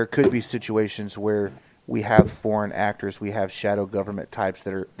 There could be situations where we have foreign actors, we have shadow government types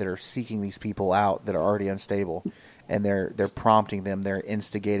that are seeking these people out that are already unstable, and they're prompting them, they're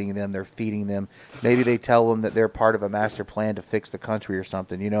instigating them, they're feeding them. Maybe they tell them that they're part of a master plan to fix the country or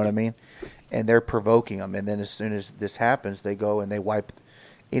something. You know what I mean? And they're provoking them, and then as soon as this happens, they go and they wipe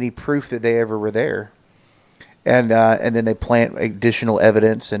any proof that they ever were there. And then they plant additional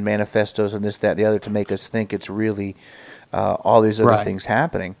evidence and manifestos and this, that, and the other to make us think it's really all these other things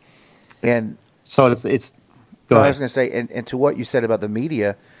happening. And so it's. Go ahead. I was going to say, and to what you said about the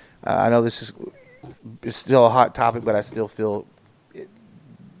media, I know this is still a hot topic, but I still feel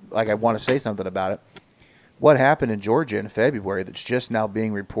like I want to say something about it. What happened in Georgia in February that's just now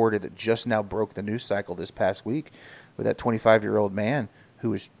being reported, that just now broke the news cycle this past week, with that 25-year-old man who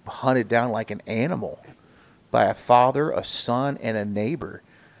was hunted down like an animal by a father, a son, and a neighbor,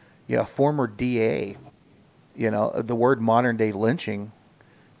 a former DA. The word modern-day lynching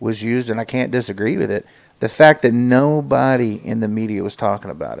was used, and I can't disagree with it. The fact that nobody in the media was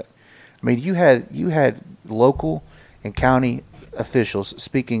talking about it. I mean, you had local and county officials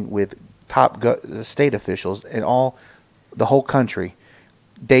speaking with top state officials in the whole country,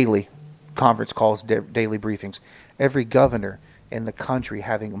 daily conference calls, daily briefings. Every governor in the country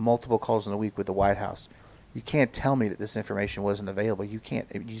having multiple calls in a week with the White House. You can't tell me that this information wasn't available. You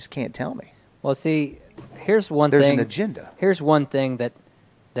just can't tell me. Well, see, here's one thing. There's an agenda. Here's one thing that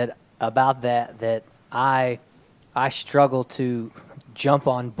about that I struggle to jump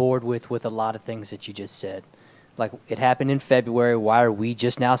on board with a lot of things that you just said. Like, it happened in February. Why are we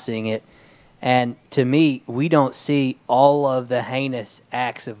just now seeing it? And to me, we don't see all of the heinous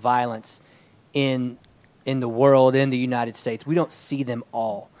acts of violence in the world, in the United States. We don't see them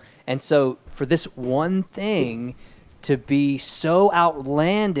all. And so for this one thing to be so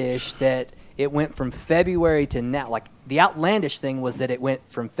outlandish that it went from February to now, like the outlandish thing was that it went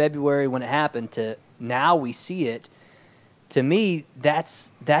from February when it happened to now we see it. To me,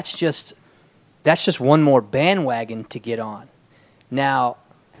 that's just one more bandwagon to get on. Now,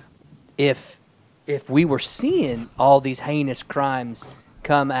 if we were seeing all these heinous crimes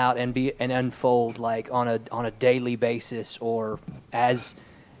come out and unfold like on a daily basis, or as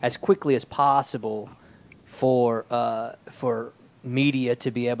quickly as possible for media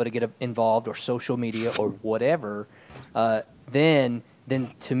to be able to get involved, or social media or whatever, then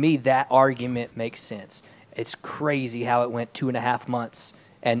to me that argument makes sense. It's crazy how it went 2.5 months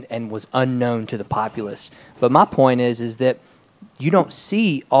and was unknown to the populace. But my point is that you don't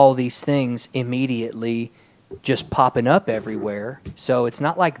see all these things immediately just popping up everywhere. So it's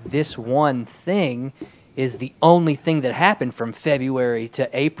not like this one thing is the only thing that happened from February to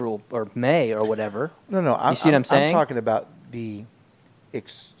April or May or whatever. No. You see what I'm saying? I'm talking about the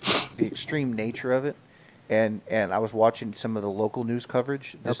extreme nature of it. And I was watching some of the local news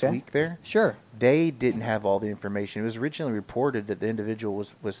coverage this week there. Sure. They didn't have all the information. It was originally reported that the individual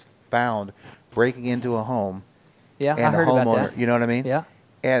was found breaking into a home. Yeah, and I heard homeowner, about that. You know what I mean? Yeah.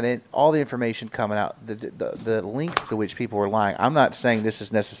 And then all the information coming out, the lengths to which people were lying. I'm not saying this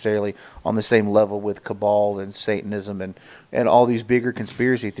is necessarily on the same level with cabal and Satanism and all these bigger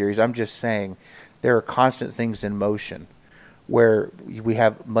conspiracy theories. I'm just saying there are constant things in motion where we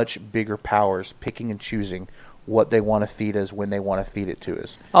have much bigger powers picking and choosing what they want to feed us when they want to feed it to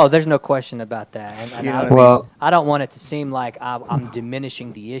us. Oh, there's no question about that. And you know what I mean? I don't want it to seem like I'm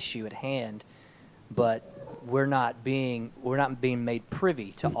diminishing the issue at hand, but we're not being made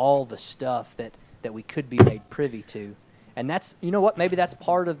privy to all the stuff that we could be made privy to. And that's, you know what, maybe that's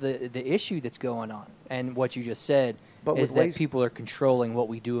part of the issue that's going on. And what you just said is that people are controlling what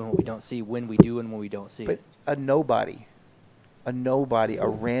we do and what we don't see, when we do and when we don't see it. But a nobody a nobody, a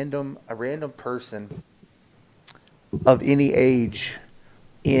random person of any age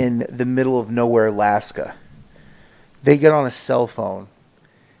in the middle of nowhere, Alaska. They get on a cell phone.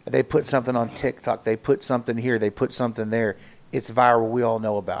 They put something on TikTok. They put something here. They put something there. It's viral. We all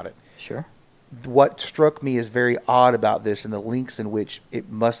know about it. Sure. What struck me as very odd about this and the links in which it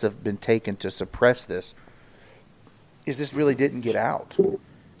must have been taken to suppress this is this really didn't get out.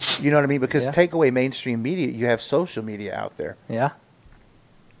 You know what I mean? Because take away mainstream media, you have social media out there. Yeah.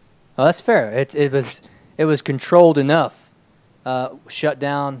 Well, that's fair. It was controlled enough, shut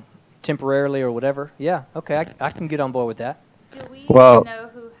down temporarily or whatever. Yeah. Okay. I can get on board with that. Do we know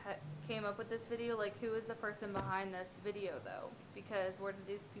who came up with this video? Like, who is the person behind this video, though? Because where did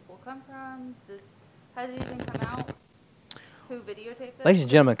these people come from? Has it even come out? Who videotaped this? Ladies and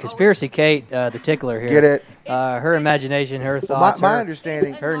gentlemen, Conspiracy Kate, the tickler here. Get it? Her imagination, her thoughts. My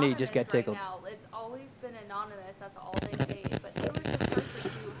understanding. Her knee just got tickled. Right now. It's always been anonymous. That's all they say. But who is this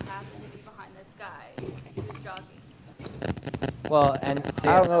person who happened to be behind this guy who's jogging? Well, and see,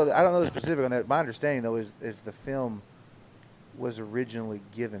 I don't know the specific on that. My understanding, though, is the film was originally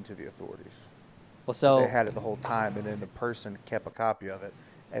given to the authorities. Well, so they had it the whole time, and then the person kept a copy of it,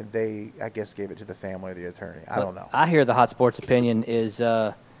 and they, I guess, gave it to the family of the attorney. I don't know. I hear the Hot Sports opinion is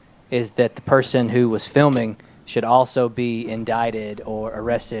that the person who was filming should also be indicted or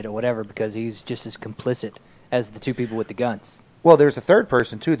arrested or whatever because he's just as complicit as the two people with the guns. Well, there's a third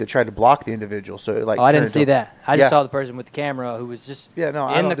person too that tried to block the individual. So I didn't see that. I just saw the person with the camera who was just in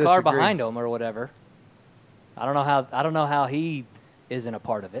the car behind him or whatever. I don't know how he isn't a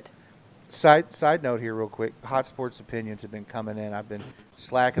part of it. Side note here, real quick. Hot Sports opinions have been coming in. I've been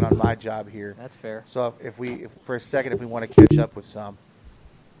slacking on my job here. That's fair. So if we want to catch up with some.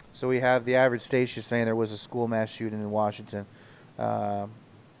 So we have the average station saying there was a school mass shooting in Washington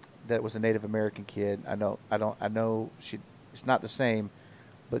that was a Native American kid. I know it's not the same,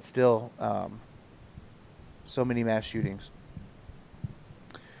 but still so many mass shootings.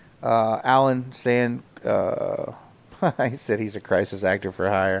 Alan saying he said he's a crisis actor for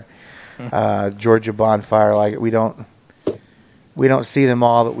hire. Georgia Bonfire, like we don't see them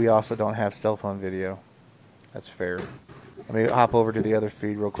all, but we also don't have cell phone video. That's fair. Let me hop over to the other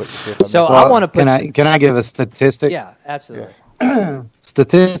feed real quick to see if I want to put. Can I give a statistic? Yeah, absolutely. Yeah.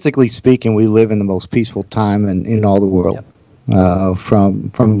 Statistically speaking, we live in the most peaceful time in all the world. Yep.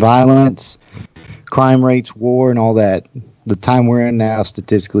 From violence, crime rates, war, and all that. The time we're in now,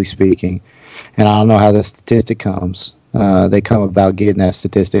 statistically speaking, and I don't know how the statistic comes. They come about getting that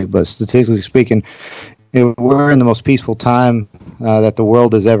statistic, but statistically speaking, we're in the most peaceful time that the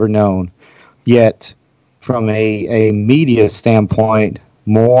world has ever known. Yet, from a media standpoint,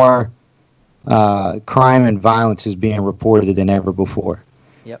 more crime and violence is being reported than ever before.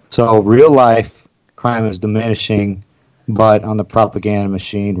 Yep. So real life crime is diminishing, but on the propaganda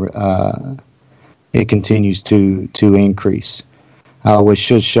machine, it continues to increase, which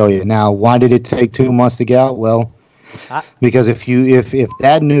should show you. Now, why did it take 2 months to get out? Well, because if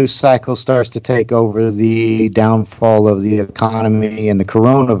that news cycle starts to take over the downfall of the economy and the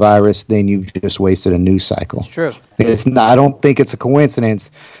coronavirus, then you've just wasted a news cycle. It's true. I don't think it's a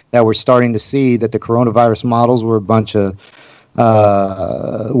coincidence that we're starting to see that the coronavirus models were a bunch of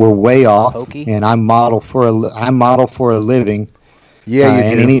were way off. Hokey. And I model for a living. Yeah, you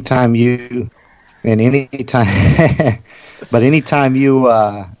and do. anytime but anytime you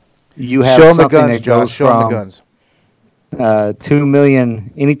have show something the guns, that goes Show from the guns. 2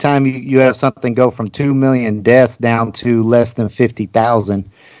 million, anytime you have something go from 2 million deaths down to less than 50,000,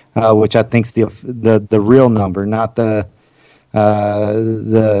 which I think is the real number, not the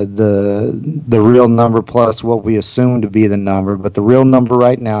real number plus what we assume to be the number, but the real number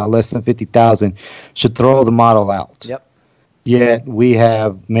right now, less than 50,000, should throw the model out. Yep. Yet we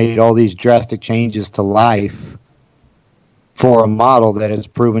have made all these drastic changes to life for a model that has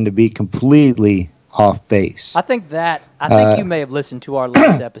proven to be completely off base. I think you may have listened to our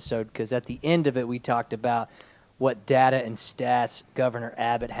last episode because at the end of it we talked about what data and stats Governor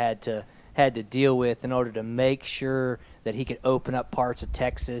Abbott had to deal with in order to make sure that he could open up parts of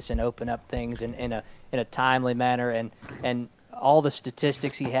Texas and open up things in a timely manner and all the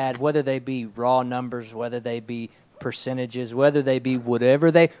statistics he had, whether they be raw numbers, whether they be percentages, whether they be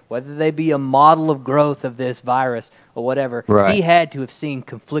whether they be a model of growth of this virus or whatever. Right. He had to have seen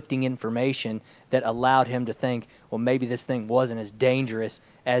conflicting information that allowed him to think, well, maybe this thing wasn't as dangerous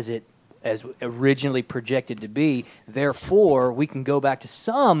as originally projected to be. Therefore, we can go back to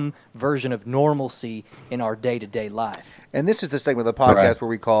some version of normalcy in our day-to-day life. And this is the segment of the podcast where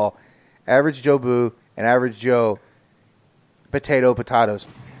we call Average Joe Boo and Average Joe potatoes.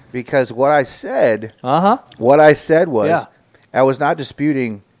 Because what I said was, I was not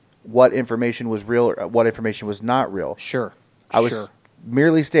disputing what information was real or what information was not real. Sure. I was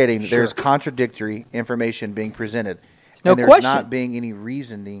merely stating that there's contradictory information being presented. No and there's question. not being any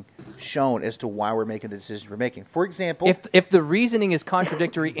reasoning shown as to why we're making the decisions we're making. For example, if the reasoning is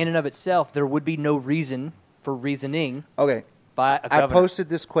contradictory in and of itself, there would be no reason for reasoning. Okay. By a governor. I posted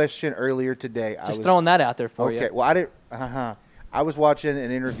this question earlier today. Just throwing that out there for you. Okay. Well, I didn't. I was watching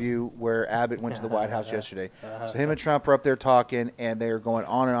an interview where Abbott went to the White House yesterday. So him and Trump were up there talking, and they were going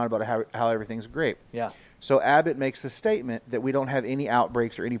on and on about how everything's great. Yeah. So Abbott makes the statement that we don't have any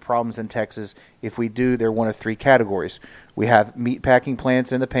outbreaks or any problems in Texas. If we do, they're one of three categories. We have meat packing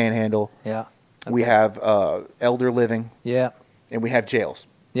plants in the Panhandle. Yeah. Okay. We have elder living. Yeah. And we have jails.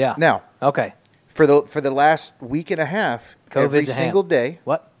 Yeah. Now. Okay. For the last week and a half, every single day.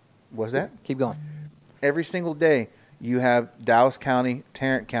 What was that? Keep going. Every single day, you have Dallas County,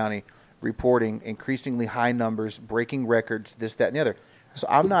 Tarrant County reporting increasingly high numbers, breaking records, this, that, and the other. So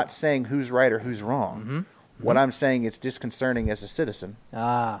I'm not saying who's right or who's wrong. Mm-hmm. What I'm saying, it's disconcerting as a citizen,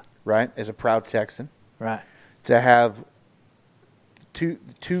 right, as a proud Texan, right, to have two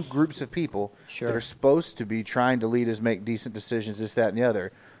groups of people sure. that are supposed to be trying to lead us make decent decisions, this, that, and the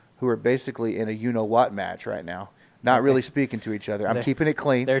other, who are basically in a you-know-what match right now. Not really speaking to each other. I'm keeping it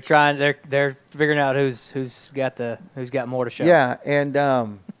clean. They're trying. They're figuring out who's got more to show. Yeah, and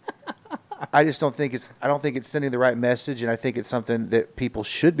I just don't think it's sending the right message, and I think it's something that people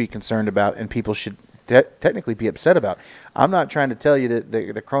should be concerned about, and people should technically be upset about. I'm not trying to tell you that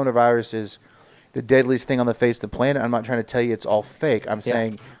the coronavirus is the deadliest thing on the face of the planet. I'm not trying to tell you it's all fake. I'm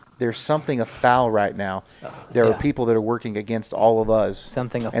saying there's something afoul right now. There are people that are working against all of us.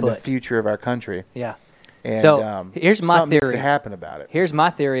 Something afoot. And the future of our country. Yeah. And, so here's my something theory. Needs to happen about it. Here's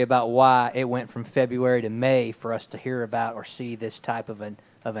my theory about why it went from February to May for us to hear about or see this type of an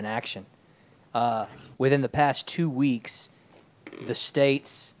action. Within the past 2 weeks, the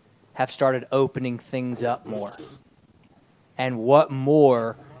states have started opening things up more. And what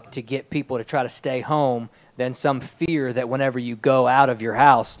more to get people to try to stay home than some fear that whenever you go out of your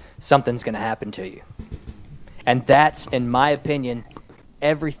house, something's going to happen to you. And that's, in my opinion,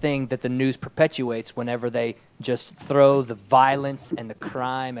 everything that the news perpetuates whenever they just throw the violence and the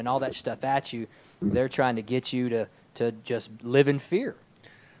crime and all that stuff at you. They're trying to get you to just live in fear.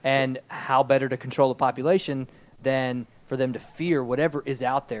 And how better to control the population than for them to fear whatever is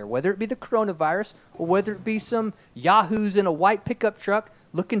out there, whether it be the coronavirus or whether it be some yahoos in a white pickup truck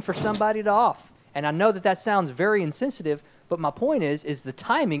looking for somebody to off. And I know that sounds very insensitive, but my point is the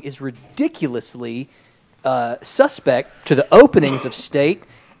timing is ridiculously suspect to the openings of state,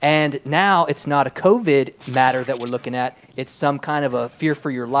 and now it's not a COVID matter that we're looking at. It's some kind of a fear for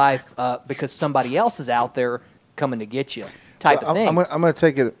your life because somebody else is out there coming to get you type of thing. I'm going to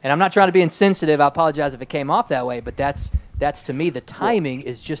take it. And I'm not trying to be insensitive. I apologize if it came off that way, but that's to me, the timing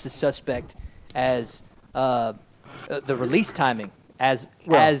is just as suspect as the release timing as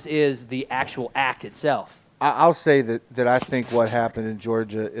is the actual act itself. I'll say that I think what happened in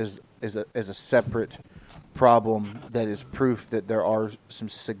Georgia is a separate problem that is proof that there are some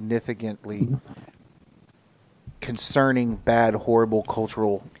significantly concerning, bad, horrible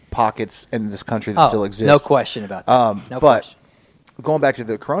cultural pockets in this country that still exist. No question about that. Question. Going back to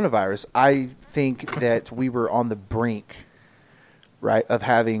the coronavirus, I think that we were on the brink, right, of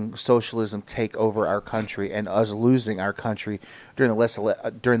having socialism take over our country and us losing our country during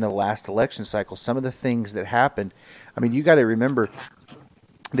the last election cycle. Some of the things that happened, I mean, you got to remember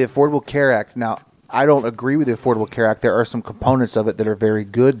the Affordable Care Act. Now, I don't agree with the Affordable Care Act. There are some components of it that are very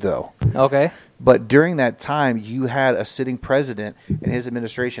good, though. Okay. But during that time, you had a sitting president and his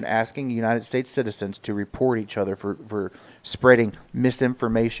administration asking United States citizens to report each other for spreading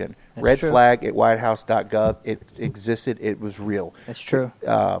misinformation. That's Red true. flag at whitehouse.gov. It existed. It was real. That's true.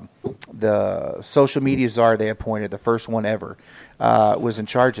 The social media czar they appointed, the first one ever, was in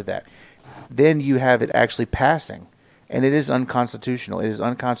charge of that. Then you have it actually passing. And it is unconstitutional. It is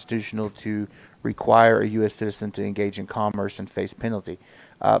unconstitutional to require a U.S. citizen to engage in commerce and face penalty.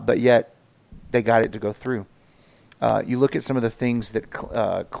 But yet, they got it to go through. You look at some of the things that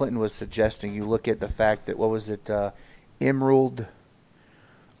Clinton was suggesting. You look at the fact that,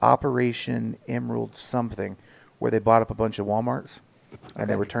 Operation Emerald something, where they bought up a bunch of Walmarts, and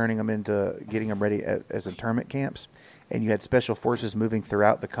they were turning them into getting them ready as internment camps. And you had special forces moving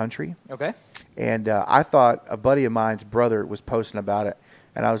throughout the country. Okay. And I thought a buddy of mine's brother was posting about it.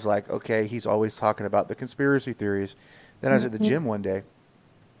 And I was like, okay, he's always talking about the conspiracy theories. Then I was at the gym one day,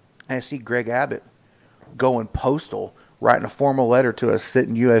 and I see Greg Abbott going postal, writing a formal letter to a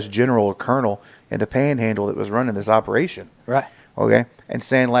sitting U.S. general or colonel in the Panhandle that was running this operation. Right. Okay. And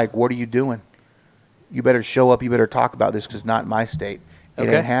saying, like, what are you doing? you better show up, you better talk about this because not in my state. It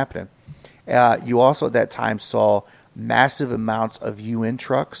ain't happening. You also at that time saw massive amounts of UN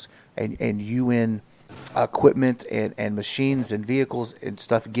trucks and UN equipment and machines and vehicles and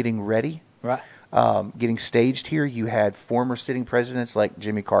stuff getting ready, right? Getting staged here. You had former sitting presidents like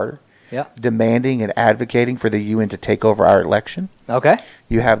Jimmy Carter demanding and advocating for the UN to take over our election. Okay.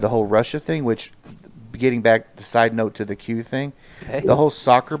 You have the whole Russia thing, which, getting back the side note to the Q thing, the whole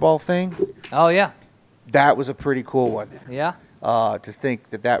soccer ball thing. Oh, yeah. That was a pretty cool one. Yeah. To think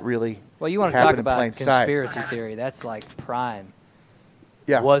that really well, you want to talk about conspiracy theory. That's like prime.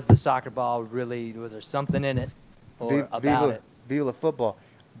 Yeah. Was the soccer ball really, was there something in it or about it? Viva football.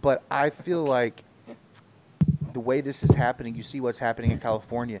 But I feel like the way this is happening, you see what's happening in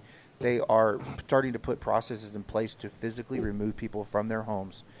California. They are starting to put processes in place to physically remove people from their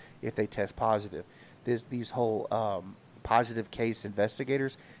homes if they test positive. These whole positive case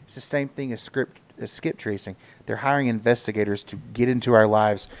investigators, it's the same thing as skip tracing. They're hiring investigators to get into our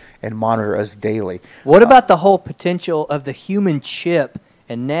lives and monitor us daily. What about the whole potential of the human chip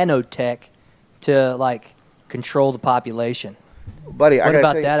and nanotech to like control the population? Buddy, what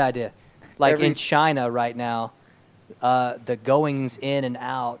about that idea? Like in China right now, the goings in and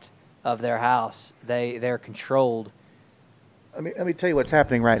out of their house, they're controlled. Let me tell you what's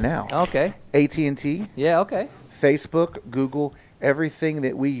happening right now. Okay. AT&T. Yeah, okay. Facebook, Google, everything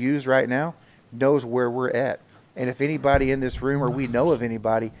that we use right now knows where we're at. And if anybody in this room or we know of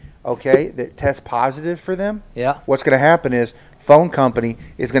anybody, that tests positive for them, what's going to happen is phone company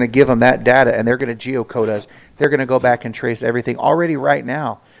is going to give them that data and they're going to geocode us. They're going to go back and trace everything. Already right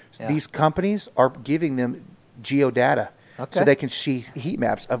now, these companies are giving them geodata so they can see heat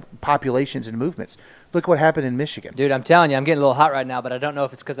maps of populations and movements. Look what happened in Michigan. Dude, I'm telling you, I'm getting a little hot right now, but I don't know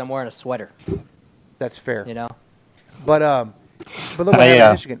if it's because I'm wearing a sweater. That's fair. You know? But look what happened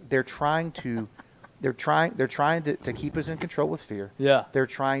in Michigan. They're trying to keep us in control with fear. Yeah. They're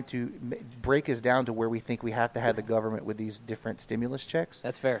trying to break us down to where we think we have to have the government with these different stimulus checks.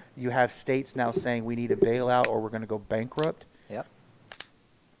 That's fair. You have states now saying we need a bailout or we're going to go bankrupt. Yep.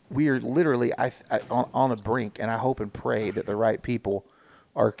 We are literally on the brink, and I hope and pray that the right people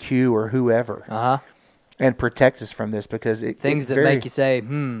are Q or whoever and protect us from this because things that make you say,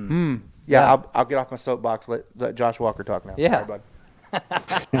 Yeah, I'll get off my soapbox. Let Josh Walker talk now. Yeah. Sorry,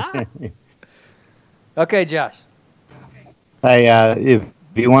 bud. Okay, Josh. Hey, if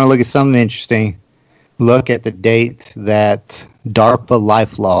you want to look at something interesting, look at the date that DARPA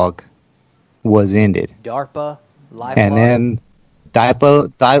LifeLog was ended. DARPA LifeLog? And then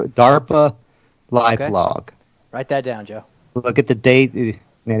DARPA LifeLog. Okay. Write that down, Joe. Look at the date, and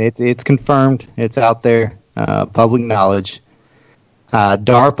it's confirmed. It's out there, public knowledge.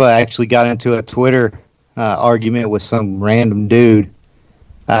 DARPA actually got into a Twitter argument with some random dude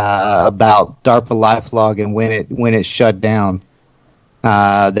about DARPA LifeLog and when it shut down.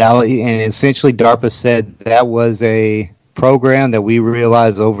 And essentially DARPA said that was a program that we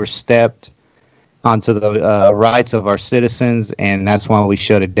realized overstepped onto the rights of our citizens, and that's why we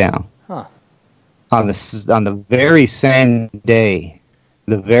shut it down. Huh. On the very same day,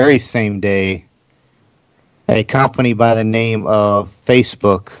 a company by the name of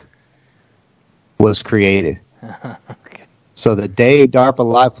Facebook was created. Okay. So the day DARPA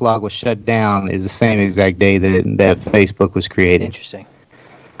LifeLog was shut down is the same exact day that Facebook was created. Interesting.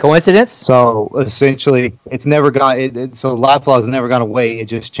 Coincidence? So essentially, it's never gone. So LifeLog's never gone away. It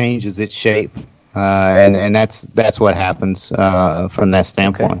just changes its shape, and that's what happens from that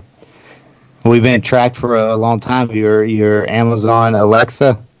standpoint. Okay. We've been tracked for a long time. Your Amazon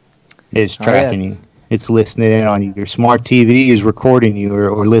Alexa is tracking you. It's listening in on you. Your smart TV is recording you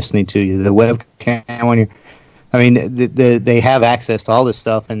or listening to you. The webcam on your, they have access to all this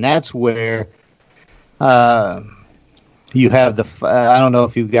stuff, and that's where you have the. I don't know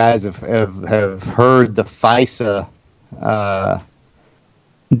if you guys have heard the FISA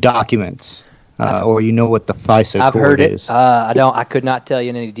documents, or you know what the FISA I've court heard it. is. I could not tell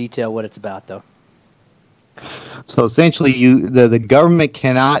you in any detail what it's about, though. So essentially, the government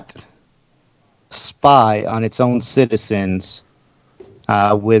cannot spy on its own citizens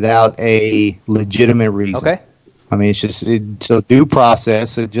without a legitimate reason. Okay. It's a due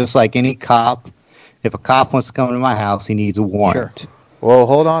process. Just like any cop, if a cop wants to come to my house, he needs a warrant. Sure. Well,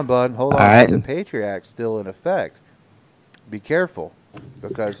 hold on, bud. Hold on. Right. The Patriot Act's still in effect. Be careful,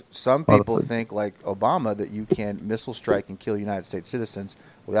 because some people think, like Obama, that you can missile strike and kill United States citizens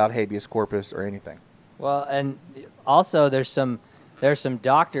without habeas corpus or anything. Well, and also there's some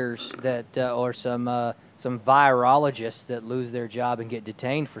doctors that or some virologists that lose their job and get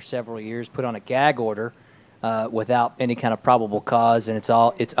detained for several years, put on a gag order without any kind of probable cause, and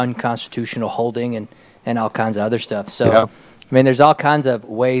it's unconstitutional holding and all kinds of other stuff. So, yeah. I mean, there's all kinds of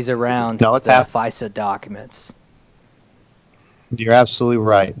ways around the FISA documents. You're absolutely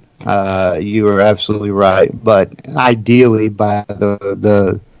right. You are absolutely right. But ideally, by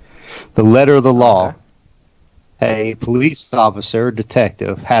the letter of the law, a police officer or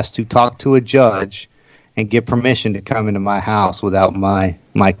detective has to talk to a judge and get permission to come into my house without my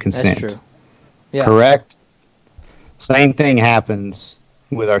consent. That's true. Yeah. Correct? Same thing happens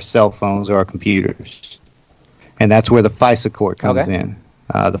with our cell phones or our computers. And that's where the FISA court comes in.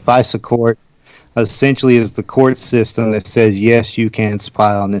 The FISA court essentially is the court system that says, yes, you can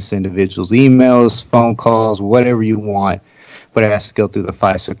spy on this individual's emails, phone calls, whatever you want, but it has to go through the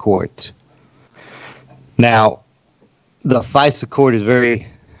FISA court. Now, the FISA court is very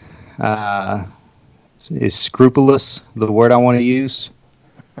is scrupulous, the word I want to use.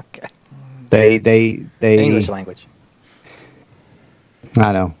 Okay. They English language.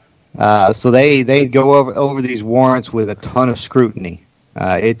 I know. So they go over these warrants with a ton of scrutiny.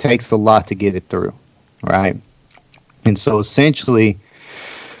 It takes a lot to get it through, right? And so essentially,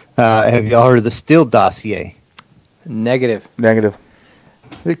 have y'all heard of the Steele dossier? Negative.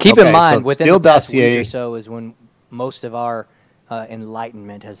 Keep in mind, so within the past week or so is when most of our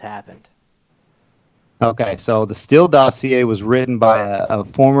enlightenment has happened. Okay, so the Steele dossier was written by a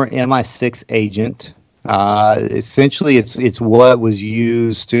former MI6 agent. Essentially, it's what was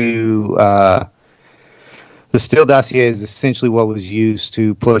used to. The Steele dossier is essentially what was used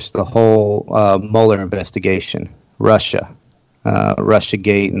to push the whole Mueller investigation, Russiagate,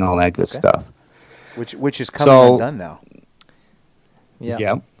 and all that good stuff. Which is coming undone now.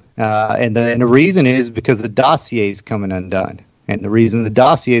 Yeah. And the reason is because the dossier is coming undone. And the reason the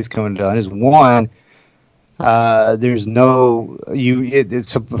dossier is coming undone is, one, there's no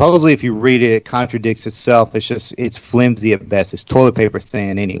supposedly if you read it, it contradicts itself. It's flimsy at best. It's toilet paper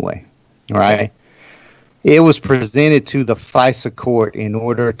thin anyway, right? Okay. It was presented to the FISA court in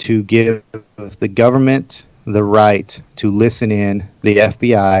order to give the government the right to listen in, the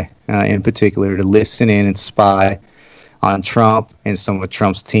FBI in particular, to listen in and spy on Trump and some of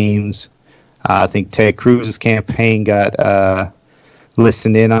Trump's teams. I think Ted Cruz's campaign got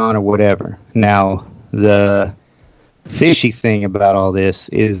listened in on or whatever. Now, the fishy thing about all this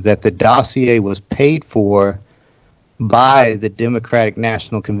is that the dossier was paid for by the Democratic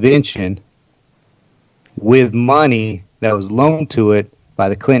National Convention with money that was loaned to it by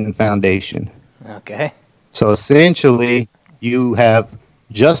the Clinton Foundation. Okay. So essentially, you have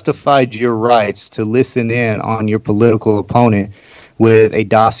justified your rights to listen in on your political opponent with a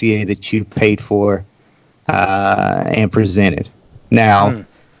dossier that you paid for and presented. Now,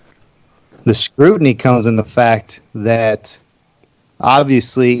 the scrutiny comes in the fact that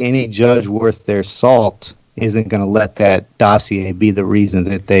obviously any judge worth their salt isn't going to let that dossier be the reason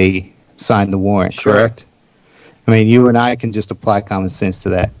that they signed the warrant, correct? I mean, you and I can just apply common sense to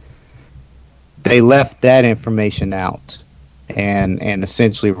that. They left that information out and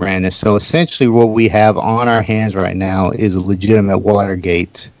essentially ran this. So essentially what we have on our hands right now is a legitimate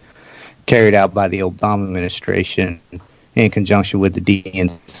Watergate carried out by the Obama administration in conjunction with the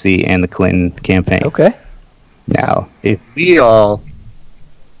DNC and the Clinton campaign. Okay. Now, if we all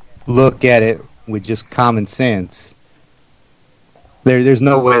look at it with just common sense, there's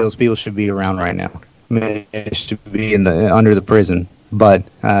no way those people should be around right now. I mean, it should be under the prison, but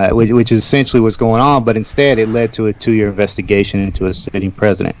which is essentially what's going on. But instead, it led to a 2-year investigation into a sitting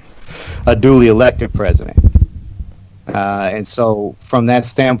president, a duly elected president. And so, from that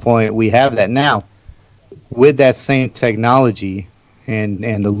standpoint, we have that now. With that same technology and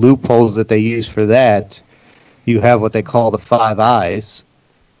the loopholes that they use for that, you have what they call the Five Eyes.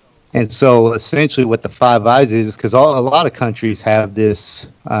 And so essentially what the Five Eyes is, because a lot of countries have this,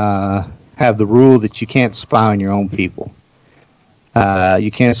 have the rule that you can't spy on your own people.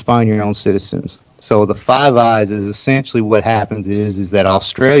 You can't spy on your own citizens. So the Five Eyes is essentially what happens is that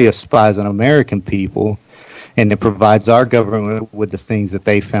Australia spies on American people, and it provides our government with the things that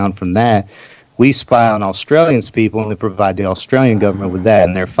they found from that. We spy on Australians' people, and they provide the Australian government with that.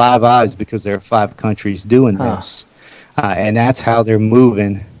 And there are Five Eyes because there are 5 countries doing this. And that's how they're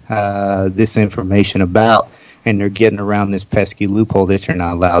moving this information about, and they're getting around this pesky loophole that you're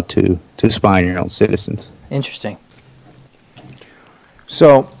not allowed to spy on your own citizens. Interesting.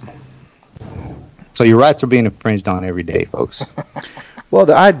 So your rights are being infringed on every day, folks. Well,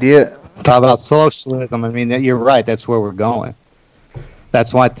 the idea... Talk about socialism. I mean, you're right. That's where we're going.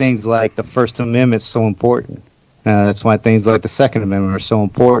 That's why things like the First Amendment is so important. That's why things like the Second Amendment are so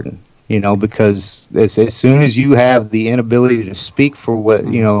important. You know, because as soon as you have the inability to speak for what,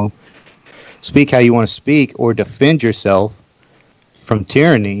 you know, speak how you want to speak or defend yourself from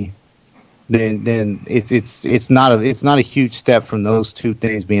tyranny, then it's not a huge step from those two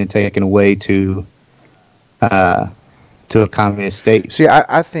things being taken away to a communist state. See,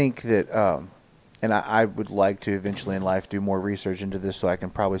 I think that, and I would like to eventually in life do more research into this so I can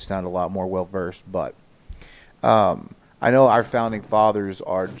probably sound a lot more well versed. But I know our founding fathers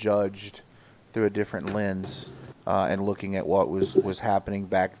are judged through a different lens and looking at what was happening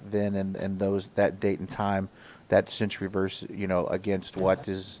back then and that date and time, that century verse, against what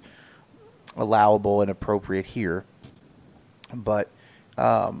is allowable and appropriate here. But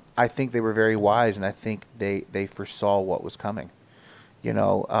I think they were very wise, and I think they foresaw what was coming.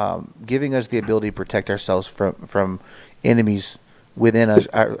 Giving us the ability to protect ourselves from enemies within us,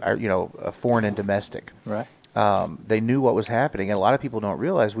 our foreign and domestic. Right. They knew what was happening, and a lot of people don't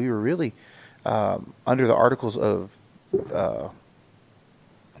realize we were really under the Articles of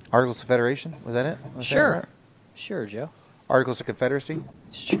Federation. Was that it? Sure. Right? Sure, Joe. Articles of Confederacy?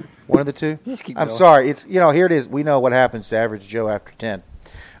 Sure. One of the two? Just keep I'm going. sorry. It's here it is. We know what happens to average Joe after 10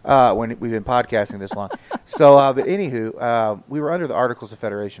 when we've been podcasting this long. So, but anywho, we were under the Articles of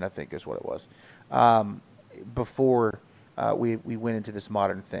Federation, I think is what it was, before we went into this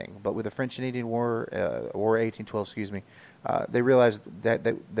modern thing. But with the French and Indian War, War 1812, they realized that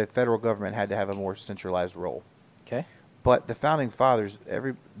the federal government had to have a more centralized role. Okay. But the founding fathers,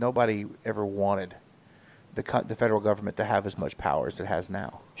 nobody ever wanted the federal government to have as much power as it has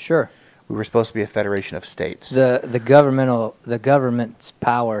now. Sure. We were supposed to be a federation of states. The government's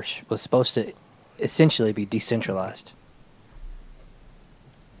power was supposed to essentially be decentralized.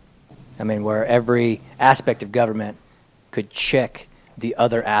 I mean, where every aspect of government could check the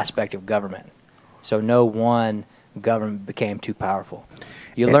other aspect of government. So no one government became too powerful.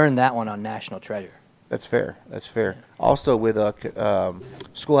 You learned that one on National Treasure. That's fair. That's fair. Also with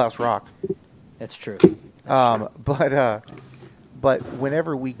Schoolhouse Rock. That's true. But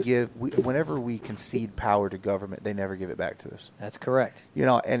whenever we concede power to government, they never give it back to us. That's correct.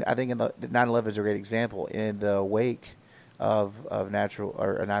 And I think the 9/11 is a great example. In the wake of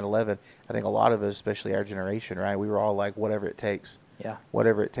 9/11, I think a lot of us, especially our generation, right, we were all like, whatever it takes. Yeah.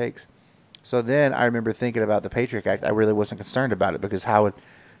 Whatever it takes. So then I remember thinking about the Patriot Act. I really wasn't concerned about it because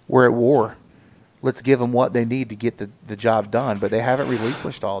we're at war. Let's give them what they need to get the job done. But they haven't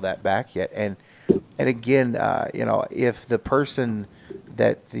relinquished all that back yet. And again, if the person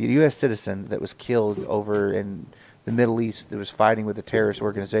the U.S. citizen that was killed over in the Middle East that was fighting with a terrorist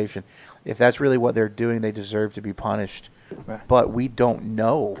organization, if that's really what they're doing, they deserve to be punished. Right. But we don't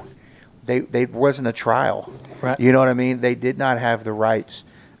know. They wasn't a trial. Right. You know what I mean? They did not have the rights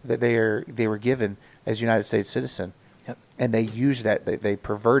that they were given as United States citizen. Yep. And they used that. They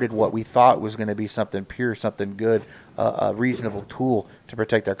perverted what we thought was going to be something pure, something good, a reasonable tool to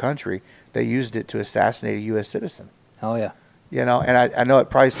protect our country. They used it to assassinate a U.S. citizen. Oh, yeah. And I know it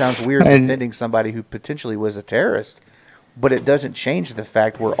probably sounds weird defending somebody who potentially was a terrorist, but it doesn't change the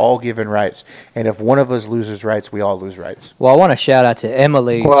fact we're all given rights. And if one of us loses rights, we all lose rights. Well, I want to shout out to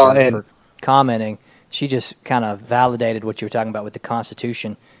Emily for commenting. She just kind of validated what you were talking about with the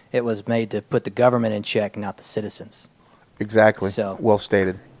Constitution. It was made to put the government in check, not the citizens. Exactly. So well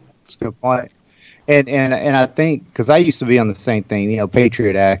stated. That's a good point. And I think, because I used to be on the same thing,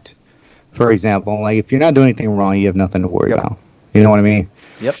 Patriot Act, for example. Like, if you're not doing anything wrong, you have nothing to worry about. You know what I mean?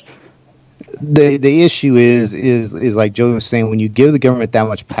 Yep. The issue is like Joe was saying, when you give the government that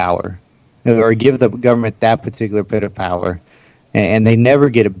much power, or give the government that particular bit of power, and they never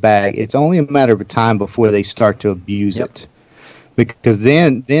get it back, it's only a matter of time before they start to abuse it. Because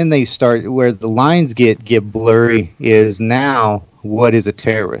then they start, where the lines get blurry is now, what is a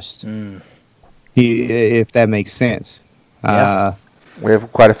terrorist? If that makes sense. Yeah. We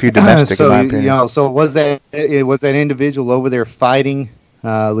have quite a few domestic, in my opinion. So was that individual over there fighting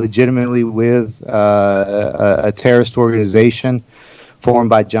legitimately with a terrorist organization formed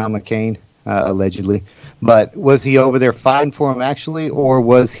by John McCain, allegedly? But was he over there fighting for him actually, or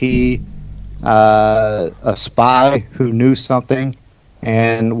was he a spy who knew something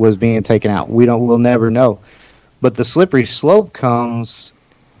and was being taken out? We'll never know. But the slippery slope comes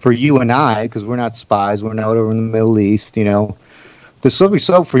for you and I, because we're not spies, we're not over in the Middle East, The slippery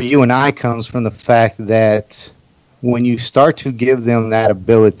slope for you and I comes from the fact that when you start to give them that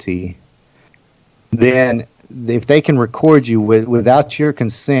ability, then if they can record you without your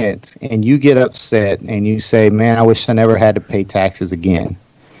consent, and you get upset and you say, man, I wish I never had to pay taxes again,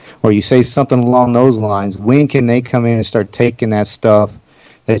 or you say something along those lines, when can they come in and start taking that stuff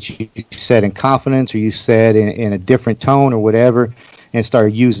that you said in confidence, or you said in a different tone or whatever, and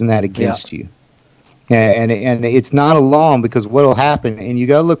start using that against you? And it's not alone, because what will happen, and you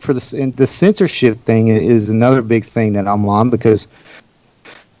got to look for this. And the censorship thing is another big thing that I'm on, because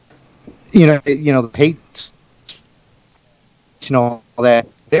the hate, all that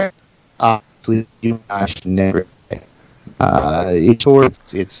there. Obviously, I should never.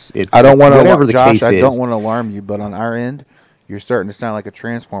 It's I don't want to, Josh. I don't want to alarm you, but on our end, you're starting to sound like a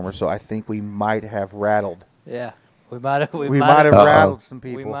transformer. So I think we might have rattled. Yeah, we might have rattled some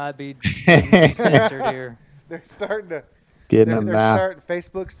people. We might be censored here. They're starting to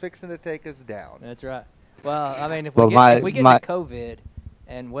Facebook's fixing to take us down. That's right. Well, I mean, if we get to COVID,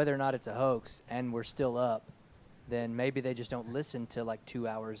 and whether or not it's a hoax, and we're still up, then maybe they just don't listen to like 2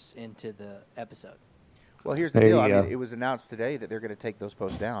 hours into the episode. Well, here's the deal. I mean, it was announced today that they're going to take those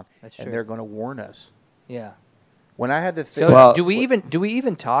posts down, and they're going to warn us. Yeah. When I had the thing, so do we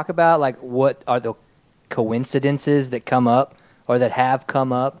even talk about like what are the coincidences that come up or that have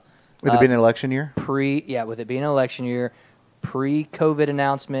come up? With it being an election year? With it being an election year, pre-COVID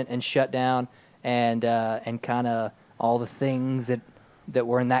announcement and shutdown, and kind of all the things that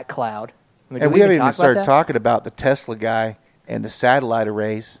were in that cloud. I mean, and we haven't even started talking about the Tesla guy and the satellite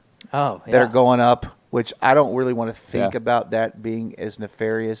arrays that are going up, which I don't really want to think about that being as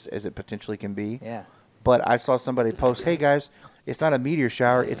nefarious as it potentially can be. Yeah. But I saw somebody post, hey, guys, it's not a meteor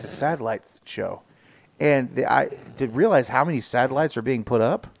shower, it's a satellite show. And I did realize how many satellites are being put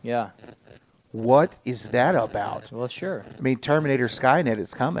up. Yeah. What is that about? Well, sure. I mean, Terminator Skynet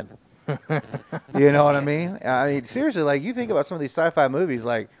is coming. You know what I mean? I mean, seriously, like, you think about some of these sci-fi movies,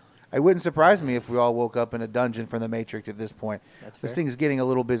 like, it wouldn't surprise me if we all woke up in a dungeon from the Matrix at this point. That's fair. This thing's getting a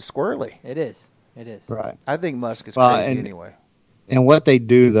little bit squirrely. It is. Right. I think Musk is crazy anyway. And what they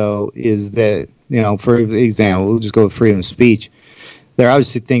do, though, is that, for example, we'll just go with freedom of speech. There are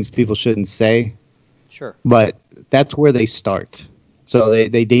obviously things people shouldn't say. Sure. But that's where they start. So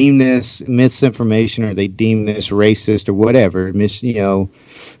they deem this misinformation, or they deem this racist or whatever,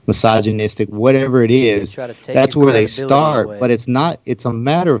 misogynistic, whatever it is. That's where they start. Away. But it's not. It's a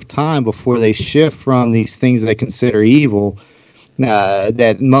matter of time before they shift from these things they consider evil,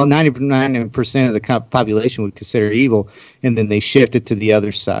 that 99% of the population would consider evil, and then they shift it to the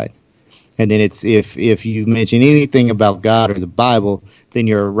other side. And then it's if you mention anything about God or the Bible, then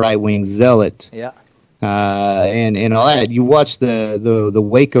you're a right-wing zealot. Yeah. And all that. You watch the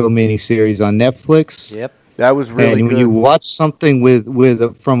Waco miniseries on Netflix. Yep. That was really good. And when you watch something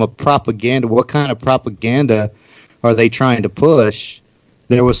from a propaganda, what kind of propaganda are they trying to push?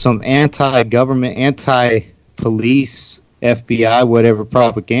 There was some anti-government, anti-police, FBI, whatever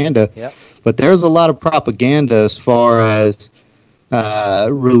propaganda. Yep. But there's a lot of propaganda as far as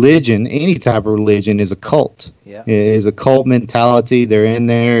religion. Any type of religion is a cult. Yeah. It is a cult mentality. They're in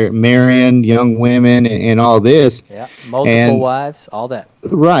there marrying young women and all this. Yeah, multiple wives, all that.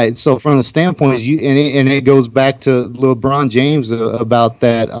 Right. So from the standpoint, and it goes back to LeBron James about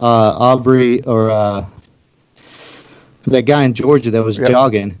that Aubrey, or that guy in Georgia that was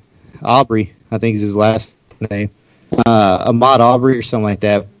jogging. Aubrey, I think is his last name. Ahmaud Aubrey or something like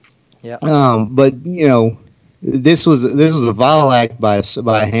that. Yeah. But this was a vile act by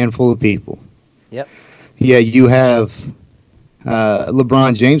a handful of people. Yep. Yeah, you have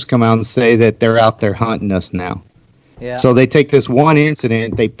LeBron James come out and say that they're out there hunting us now. Yeah. So they take this one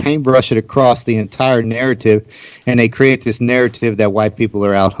incident, they paintbrush it across the entire narrative, and they create this narrative that white people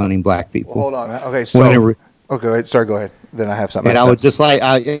are out hunting black people. Well, hold on. Okay, so sorry, go ahead. Then I have something. And I would just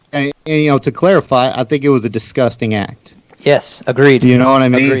to clarify, I think it was a disgusting act. Yes, agreed. You know what I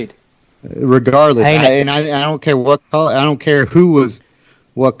mean? Agreed. Regardless, I don't care what color, I don't care who was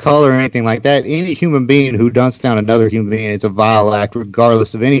what color or anything like that. Any human being who dunks down another human being, it's a vile act,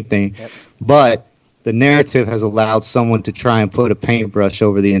 regardless of anything. Yep. But the narrative has allowed someone to try and put a paintbrush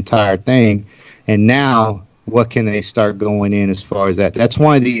over the entire thing, and now what can they start going in as far as that? That's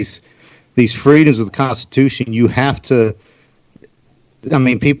why these freedoms of the Constitution, you have to. I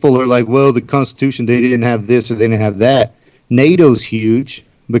mean, people are like, well, the Constitution, they didn't have this or they didn't have that. NATO's huge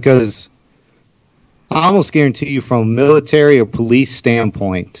because I almost guarantee you, from a military or police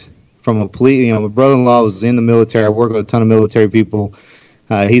standpoint, my brother-in-law was in the military. I work with a ton of military people.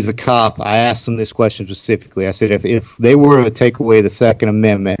 He's a cop. I asked him this question specifically. I said, if they were to take away the Second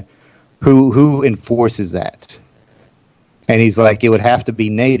Amendment, who enforces that? And he's like, it would have to be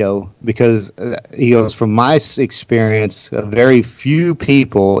NATO, because he goes, from my experience, very few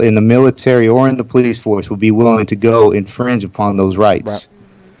people in the military or in the police force would be willing to go infringe upon those rights. Right.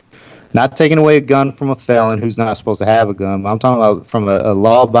 Not taking away a gun from a felon who's not supposed to have a gun. I'm talking about from a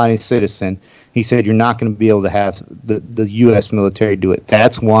law-abiding citizen. He said you're not going to be able to have the U.S. military do it.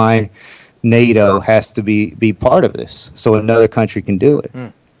 That's why NATO has to be part of this, so another country can do it.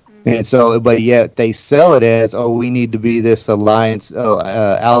 And so, but yet they sell it as, oh, we need to be this alliance,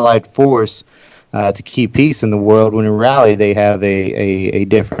 allied force to keep peace in the world, when in reality they have a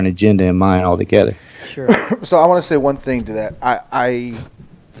different agenda in mind altogether. Sure. So I want to say one thing to that.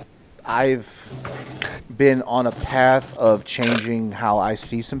 I've been on a path of changing how I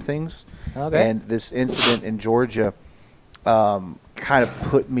see some things. Okay. And this incident in Georgia kind of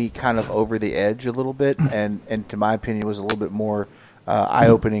put me kind of over the edge a little bit, and to my opinion was a little bit more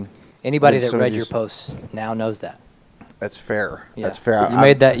eye-opening. Anybody that read your posts now knows that. That's fair. Yeah. That's fair. You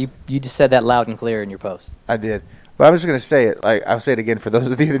made that. You just said that loud and clear in your post. I did, but I'm just going to say it. Like, I'll say it again for those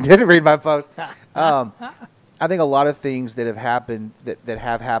of you that didn't read my post. I think a lot of things that have happened, that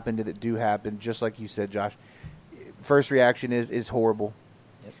have happened, that do happen, just like you said, Josh. First reaction is horrible.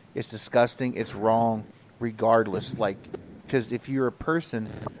 Yep. It's disgusting. It's wrong, regardless. Like, because if you're a person,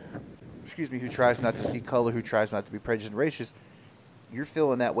 who tries not to see color, who tries not to be prejudiced and racist, you're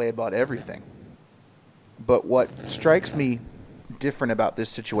feeling that way about everything. But what strikes me different about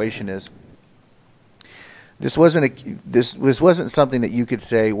this situation is this wasn't something that you could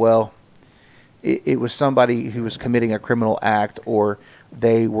say, well, it was somebody who was committing a criminal act, or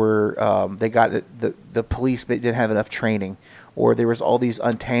they were the police didn't have enough training, or there was all these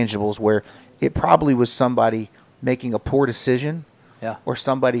intangibles where it probably was somebody making a poor decision, or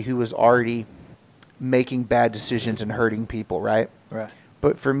somebody who was already making bad decisions and hurting people, right? Right.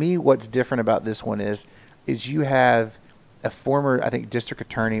 But for me, what's different about this one is you have a former, I think, district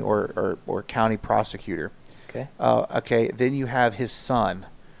attorney or county prosecutor. Okay. Then you have his son,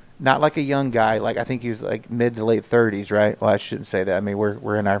 not like a young guy. Like, I think he was like mid to late 30s, right? Well, I shouldn't say that. I mean,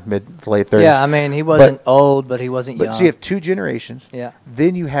 we're in our mid to late 30s. Yeah, I mean, he wasn't old, but he wasn't young. But so you have two generations. Yeah.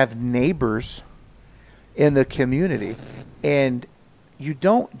 Then you have neighbors in the community, and you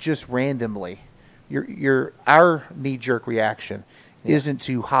don't just randomly. Our knee-jerk reaction isn't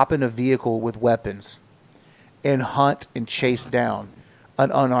to hop in a vehicle with weapons and hunt and chase down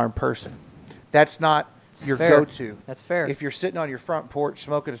an unarmed person. That's not your go-to. That's fair. If you're sitting on your front porch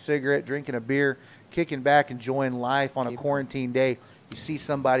smoking a cigarette, drinking a beer, kicking back, enjoying life on a quarantine day, you see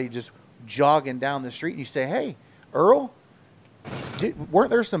somebody just jogging down the street and you say, hey, Earl, weren't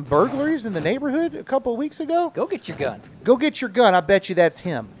there some burglaries in the neighborhood a couple of weeks ago? Go get your gun. Go get your gun. I bet you that's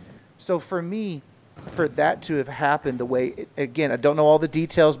him. So for me, for that to have happened the way, again, I don't know all the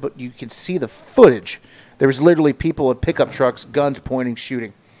details, but you can see the footage. There was literally people in pickup trucks, guns pointing,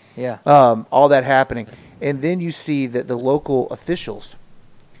 shooting. Yeah. All that happening. And then you see that the local officials,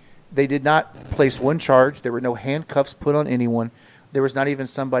 they did not place one charge. There were no handcuffs put on anyone. There was not even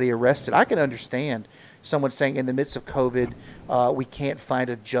somebody arrested. I can understand someone saying in the midst of COVID, we can't find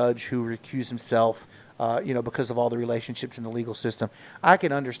a judge who recused himself, because of all the relationships in the legal system. I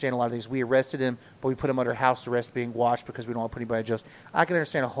can understand a lot of things. We arrested him, but we put him under house arrest being watched because we don't want to put anybody in jail. I can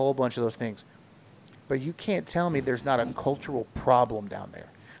understand a whole bunch of those things. But you can't tell me there's not a cultural problem down there.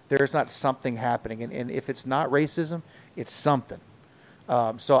 There's not something happening. And if it's not racism, it's something.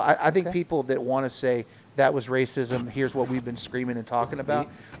 So I think people that want to say that was racism, here's what we've been screaming and talking about,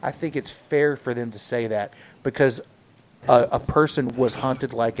 I think it's fair for them to say that because a person was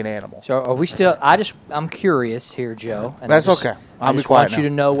hunted like an animal. So are we still? I'm curious here, Joe. And That's okay. I just want you to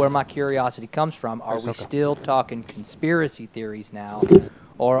know where my curiosity comes from. Are we still talking conspiracy theories now,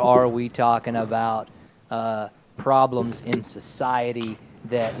 or are we talking about problems in society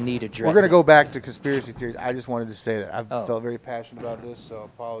that need addressing? We're going to go back to conspiracy theories. I just wanted to say that. I felt very passionate about this, so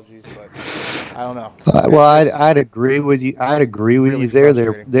apologies, but I don't know. Well, I'd agree with you. I'd agree with you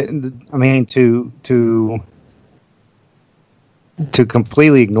there. I mean, to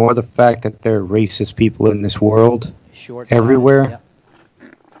completely ignore the fact that there are racist people in this world everywhere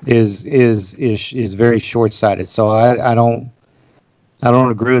is very short-sighted. So I don't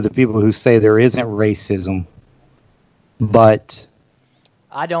agree with the people who say there isn't racism, but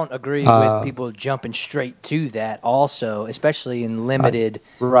I don't agree with people jumping straight to that also, especially in limited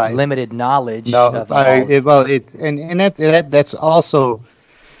knowledge. That's also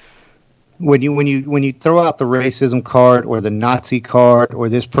when you throw out the racism card or the Nazi card or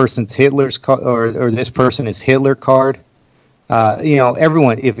this person's Hitler's card or this person is Hitler card.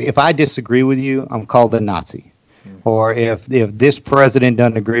 Everyone. If I disagree with you, I'm called a Nazi, or if this president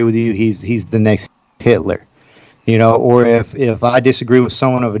doesn't agree with you, he's the next Hitler. Or if I disagree with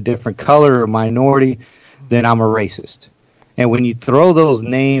someone of a different color or minority, then I'm a racist. And when you throw those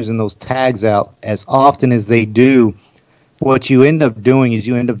names and those tags out as often as they do, what you end up doing is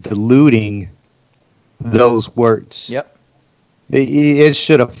you end up diluting those words. Yep. It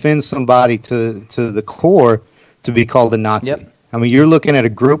should offend somebody to the core to be called a Nazi. Yep. I mean, you're looking at a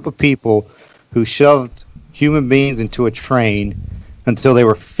group of people who shoved human beings into a train until they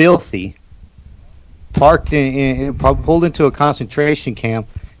were filthy, pulled into a concentration camp,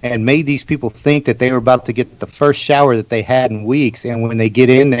 and made these people think that they were about to get the first shower that they had in weeks, and when they get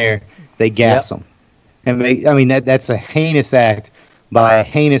in there, they gas them. And that's a heinous act by a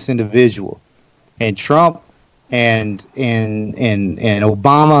heinous individual. And Trump and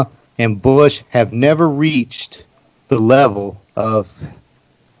Obama and Bush have never reached the level of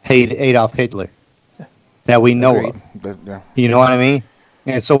Adolf Hitler that we know of. You know what I mean?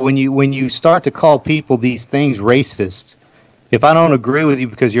 And so when you start to call people these things racist, if I don't agree with you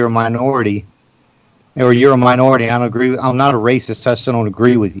because you're a minority, or you're a minority, I'm not a racist. I still don't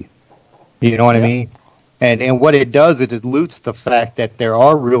agree with you. You know what I mean? And what it does is it dilutes the fact that there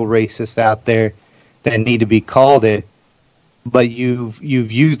are real racists out there that need to be called it. But you've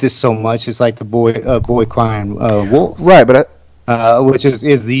used this so much. It's like the boy crying wolf, right? But which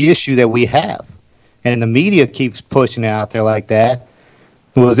is the issue that we have, and the media keeps pushing it out there like that.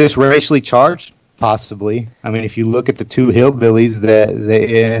 Was this racially charged? Possibly. I mean, if you look at the two hillbillies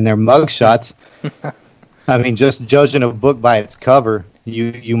in their mugshots, I mean, just judging a book by its cover,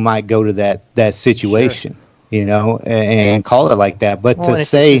 you might go to that situation, you know, and call it like that. But to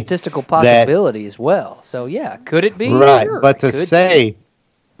say a statistical possibility as well. So yeah, could it be? Right. Sure, but to say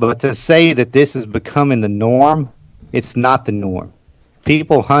that this is becoming the norm, it's not the norm.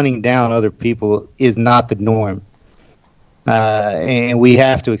 People hunting down other people is not the norm. And we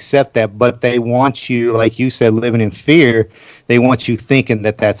have to accept that, but they want you, like you said, living in fear. They want you thinking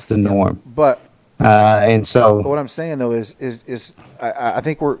that that's the norm. But and so what I'm saying though is I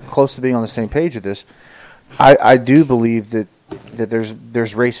think we're close to being on the same page with this. I do believe that there's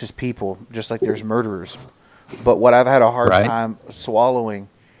racist people just like there's murderers, but what I've had a hard time swallowing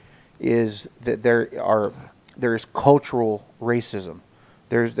is that there's cultural racism.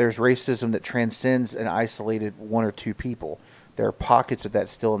 There's racism that transcends an isolated one or two people. There are pockets of that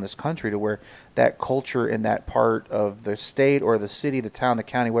still in this country to where that culture in that part of the state or the city, the town, the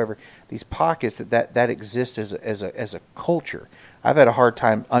county, wherever, these pockets that exist as a culture. I've had a hard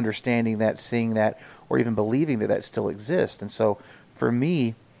time understanding that, seeing that, or even believing that still exists. And so for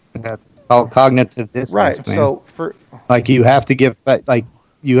me, that's all cognitive dissonance, right? man. So you have to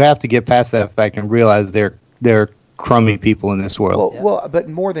get past that fact and realize they're crummy people in this world. Well, but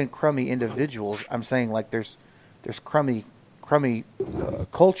more than crummy individuals, I'm saying like there's crummy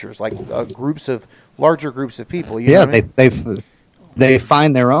cultures, like larger groups of people. You know what I mean? They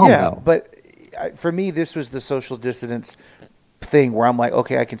find their own. Yeah, though. but for me, this was the social dissidence thing where I'm like,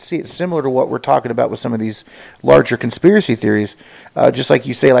 okay, I can see it. Similar to what we're talking about with some of these larger conspiracy theories. Just like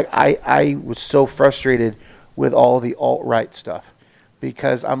you say, like I was so frustrated with all the alt-right stuff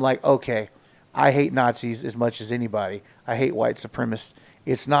because I'm like, okay, I hate Nazis as much as anybody. I hate white supremacists.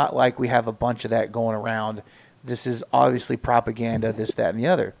 It's not like we have a bunch of that going around. This is obviously propaganda, this, that, and the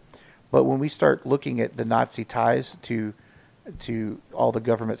other. But when we start looking at the Nazi ties to all the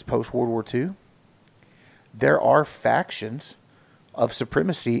governments post-World War II, there are factions of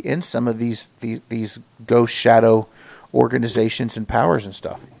supremacy in some of these ghost shadow organizations and powers and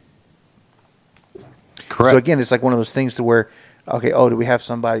stuff. Correct. So again, it's like one of those things to where, okay, do we have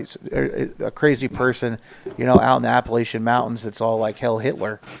somebody, a crazy person, out in the Appalachian Mountains that's all like Hell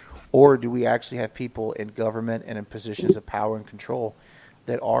Hitler? Or do we actually have people in government and in positions of power and control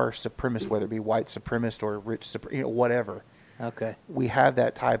that are supremacists, whether it be white supremacist or rich, whatever? Okay. We have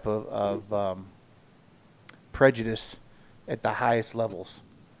that type of prejudice at the highest levels.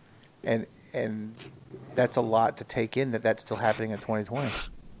 And that's a lot to take in that's still happening in 2020.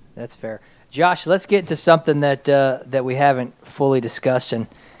 That's fair. Josh, let's get to something that we haven't fully discussed and,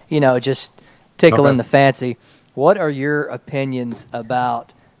 just tickling the fancy. What are your opinions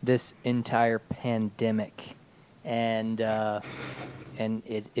about this entire pandemic? And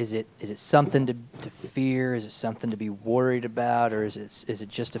is it something to fear? Is it something to be worried about? Or is it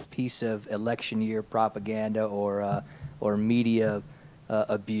just a piece of election year propaganda or media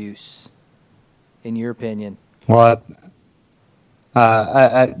abuse, in your opinion? Well,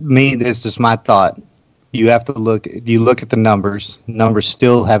 this is just my thought. You have to look at the numbers. Numbers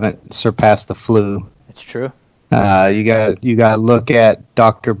still haven't surpassed the flu. It's true. You got to look at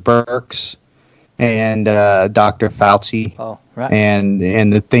Dr. Birx and Dr. Fauci. Oh, right. And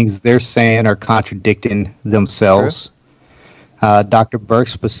the things they're saying are contradicting themselves. Dr. Birx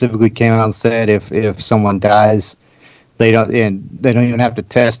specifically came out and said if someone dies, they don't even have to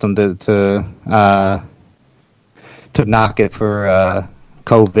test them to knock it for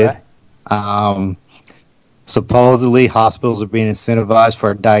COVID. Right. Supposedly, hospitals are being incentivized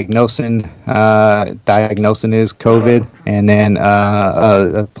for diagnosing is COVID and then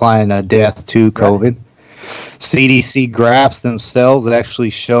applying a death to COVID. CDC graphs themselves actually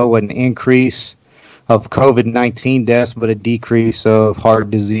show an increase of COVID-19 deaths, but a decrease of heart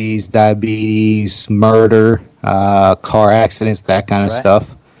disease, diabetes, murder, car accidents, that kind of stuff.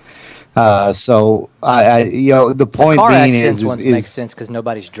 So the point being is makes sense because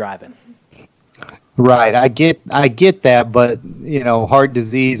nobody's driving. Right, I get that, but heart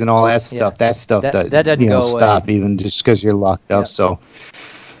disease and all that stuff, that doesn't stop even just because you're locked up. So,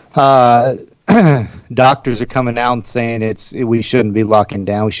 doctors are coming out and saying we shouldn't be locking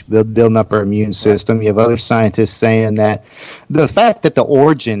down. We should be building up our immune system. You have other scientists saying that the fact that the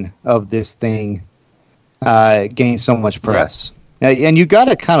origin of this thing gained so much press, and you got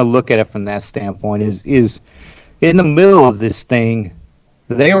to kind of look at it from that standpoint. Is in the middle of this thing.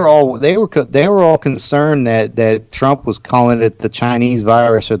 They were all concerned that Trump was calling it the Chinese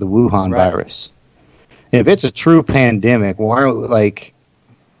virus or the Wuhan virus. If it's a true pandemic, why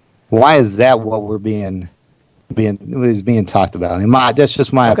is that what we're being talked about? That's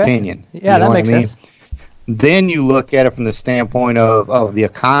just my opinion. Yeah, that makes sense. Then you look at it from the standpoint of the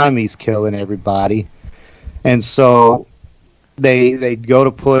economy's killing everybody, and so they go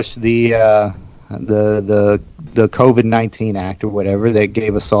to push the COVID-19 Act or whatever that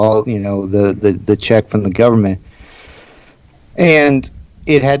gave us all, the check from the government. And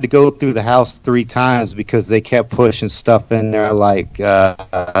it had to go through the House 3 times because they kept pushing stuff in there like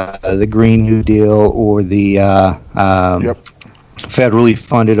the Green New Deal or the federally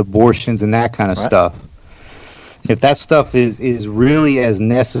funded abortions and that kind of stuff. If that stuff is really as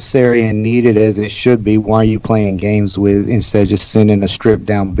necessary and needed as it should be, why are you playing games with instead of just sending a stripped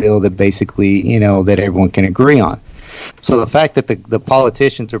down bill that basically, that everyone can agree on? So the fact that the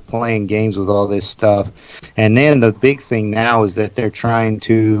politicians are playing games with all this stuff, and then the big thing now is that they're trying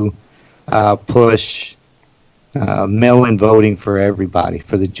to push mail-in voting for everybody,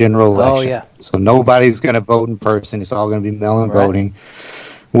 for the general election. Oh, yeah. So nobody's going to vote in person. It's all going to be mail-in voting,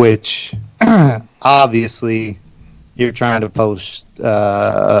 which obviously you're trying to post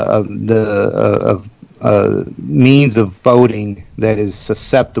the means of voting that is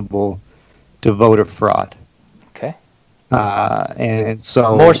susceptible to voter fraud. Okay. And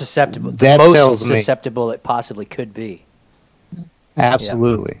so more susceptible. The most susceptible it possibly could be.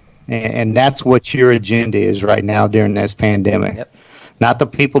 Absolutely. Yeah. And that's what your agenda is right now during this pandemic. Yep. Not the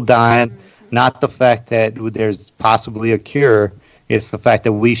people dying, not the fact that there's possibly a cure. It's the fact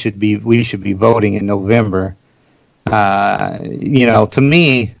that we should be voting in November. To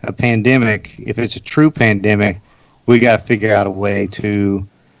me, a pandemic, if it's a true pandemic, we got to figure out a way to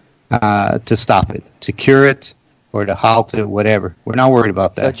stop it, to cure it, or to halt it, whatever. We're not worried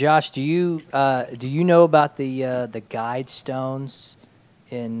about that. So, Josh, do you know about the guide stones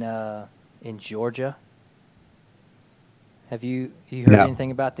in Georgia? Have you heard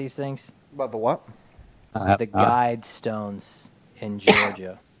anything about these things? About the what? The guide stones in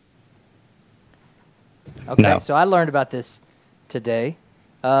Georgia. Okay, so I learned about this today.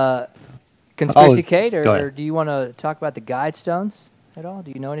 Conspiracy Kate, or do you want to talk about the guide stones at all?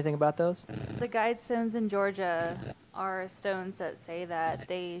 Do you know anything about those? The guide stones in Georgia are stones that say that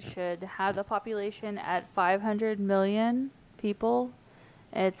they should have the population at 500 million people.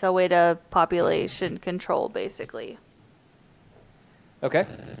 It's a way to population control, basically. Okay.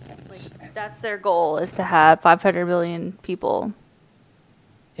 That's their goal, is to have 500 million people.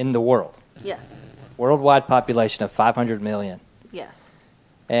 In the world? Yes. Worldwide population of 500 million. Yes.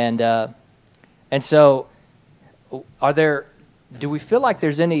 And so, do we feel like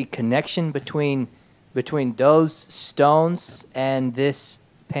there's any connection between those stones and this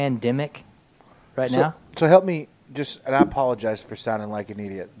pandemic now? So help me and I apologize for sounding like an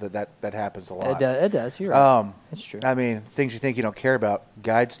idiot. That happens a lot. It does. You're right. That's true. I mean, things you think you don't care about.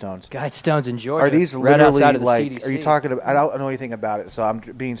 Guide stones. Guide stones in Georgia. Are these right literally outside of the like? CDC. Are you talking about? I don't know anything about it, so I'm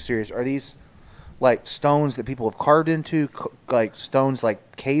being serious. Are these like stones that people have carved into, like stones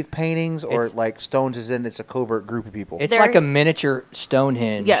like cave paintings, or like stones as in it's a covert group of people? It's like a miniature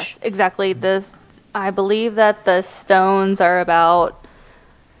Stonehenge. Yes, exactly. I believe that the stones are about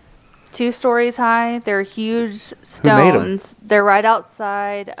 2 stories high. They're huge stones. Who made them? They're right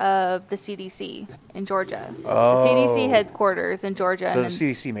outside of the CDC in Georgia. Oh. The CDC headquarters in Georgia. So the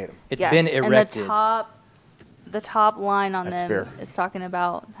CDC made them. It's been erected. And the top line on That's them fair. is talking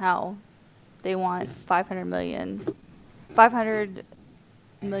about how they want 500 million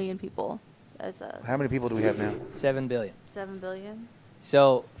people as a. How many people do we have now? 7 billion. 7 billion.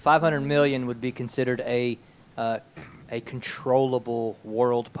 So 500 million would be considered a controllable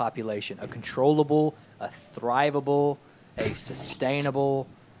world population, a controllable, a thrivable, a sustainable,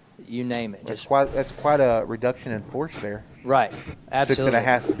 you name it. That's quite a reduction in force there. Right. Absolutely.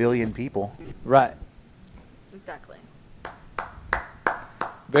 6.5 billion people. Right. Exactly.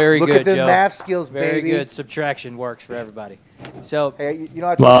 Very Look good, at the Joe. math skills, Very baby. good. Subtraction works for everybody. So Hey, you know,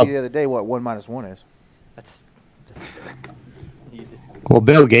 I told you the other day what 1 minus 1 is. that's fair. Well,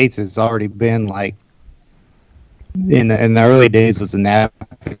 Bill Gates has already been like in the early days was an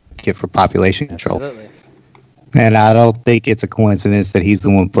advocate for population control. Absolutely. And I don't think it's a coincidence that he's the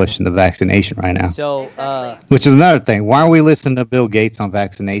one pushing the vaccination right now. So, Exactly. Which is another thing. Why aren't we listening to Bill Gates on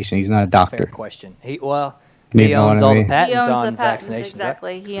vaccination? He's not a fair doctor. question. He You know owns what I all the mean? He patents owns on the patents, vaccinations. Right?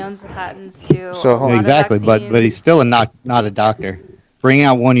 exactly. He owns the patents to So, a lot of Exactly, but he's vaccines. still not a doctor. Bring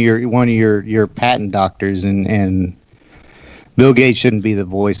out one of your patent doctors, and Bill Gates shouldn't be the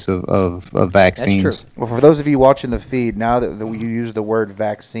voice of vaccines. That's true. Well, for those of you watching the feed, now that you use the word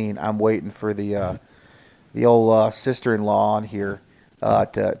vaccine, I'm waiting for the old sister-in-law on here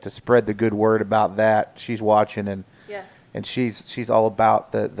to spread the good word about that. She's watching, and Yes. and she's all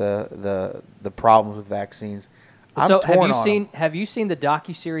about the problems with vaccines. I'm So torn on 'em. have you seen the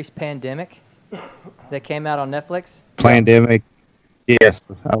docuseries Pandemic that came out on Netflix? Pandemic, yes,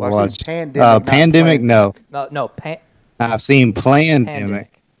 I Well, I've watched. seen Pandemic, not Pandemic, no. No, I've seen Plandemic,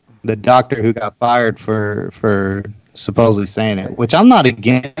 Pandemic. the doctor who got fired for supposedly saying it, which I'm not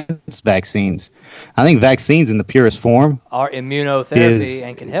against vaccines. I think vaccines in the purest form, Are immunotherapy Is-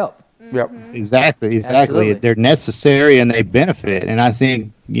 and can help. Yep. exactly. Absolutely. They're necessary and they benefit. And I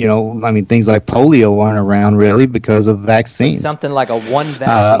think, things like polio aren't around really because of vaccines. Something like a one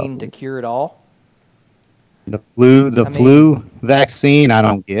vaccine to cure it all. The flu vaccine, I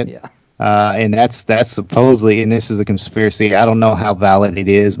don't get. Yeah. And that's supposedly, and this is a conspiracy. I don't know how valid it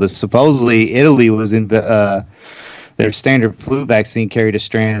is, but supposedly Italy was in their standard flu vaccine carried a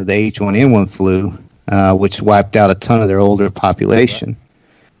strand of the H1N1 flu, which wiped out a ton of their older population.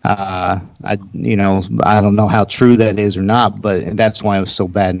 I don't know how true that is or not, but that's why it was so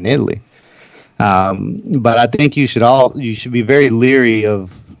bad in Italy. But I think you should be very leery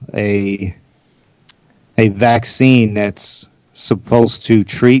of a vaccine that's supposed to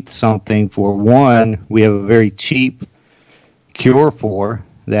treat something. For one, we have a very cheap cure for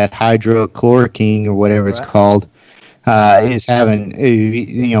that, hydrochloroquine or whatever it's called. Is having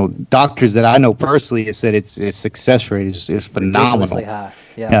doctors that I know personally have said its success rate is phenomenal. Ridiculously high.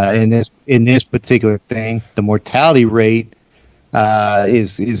 Yeah. In this particular thing, the mortality rate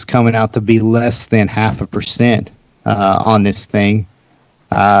is coming out to be less than 0.5% on this thing.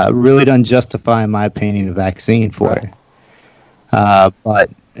 Really doesn't justify, in my opinion, a vaccine for it. But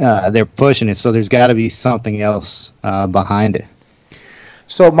they're pushing it, so there's got to be something else behind it.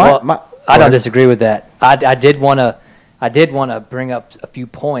 So I don't disagree with that. I did want to bring up a few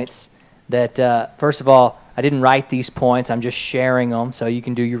points that, first of all, I didn't write these points. I'm just sharing them so you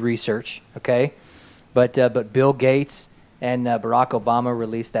can do your research, okay? But Bill Gates and Barack Obama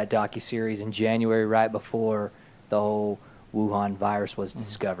released that docuseries in January right before the whole Wuhan virus was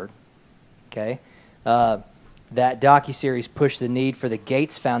discovered, okay? That docuseries pushed the need for the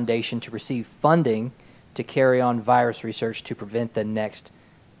Gates Foundation to receive funding to carry on virus research to prevent the next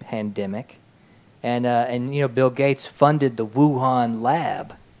pandemic. And Bill Gates funded the Wuhan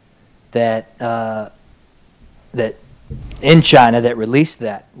lab that in China that released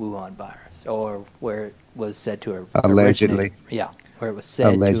that Wuhan virus, or where it was said to have Allegedly. where it was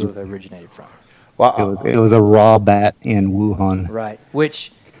said Allegedly. to have originated from. Well, It was a raw bat in Wuhan. Right,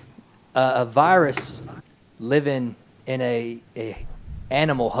 which a virus living in a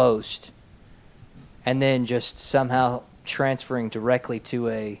animal host and then just somehow transferring directly to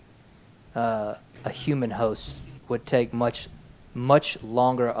a human host would take much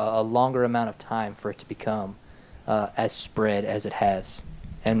longer, a longer amount of time for it to become as spread as it has.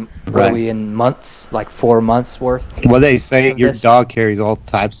 And probably in months, like 4 months worth. Well, they say your this. dog carries all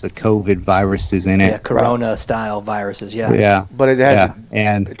types of COVID viruses in it. Yeah, corona-style viruses, yeah. Yeah. but it has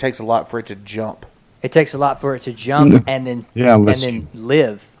and it takes a lot for it to jump. It takes a lot for it to jump and then unless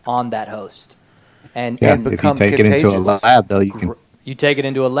live on that host. And yeah, and if you become take it into a contagious. lab, though, you can you take it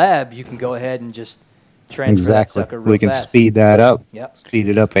into a lab, you can go ahead and just transfer exactly. that sucker real We can fast. speed that up. Yep. Speed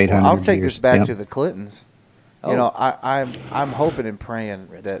it up 800 Well, I'll take years. this back Yep. to the Clintons. Oh. You know, I'm hoping and praying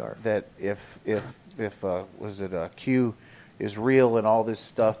Red that scarf. that if was it Q is real and all this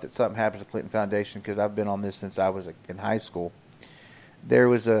stuff, that something happens to Clinton Foundation, because I've been on this since I was in high school. There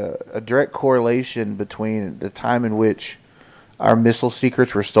was a direct correlation between the time in which our missile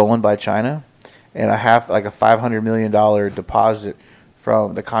secrets were stolen by China and a $500 million deposit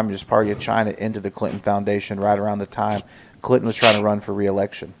from the Communist Party of China into the Clinton Foundation right around the time Clinton was trying to run for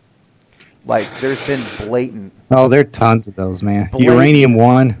re-election. Like, there's been blatant. Oh, there are tons of those, man. Blatant. Uranium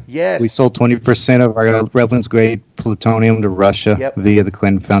One. Yes. We sold 20% of our reference grade plutonium to Russia via the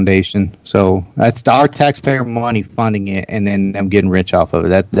Clinton Foundation. So that's our taxpayer money funding it, and then them getting rich off of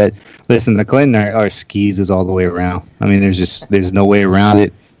it. Listen, the Clinton are skeezes all the way around. I mean, there's no way around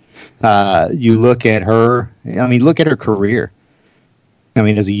it. You look at her. I mean, look at her career. I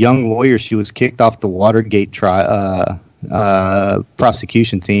mean, as a young lawyer, she was kicked off the Watergate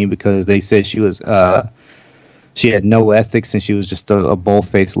prosecution team because they said she had no ethics and she was just a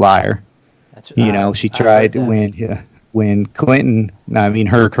bull-faced liar. She tried when Clinton. I mean,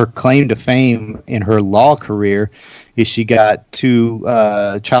 her claim to fame in her law career is she got 2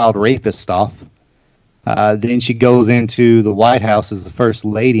 child rapists off. Then she goes into the White House as the first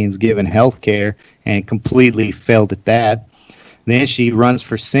lady and is given health care and completely failed at that. Then she runs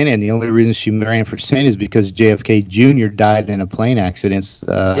for Senate, and the only reason she ran for Senate is because JFK Jr. died in a plane accident.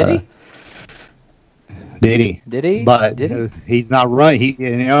 Did he? Did he? Did he? But Did he? He's not run.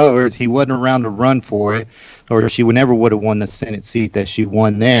 In other words, he wasn't around to run for it, or she never would have won the Senate seat that she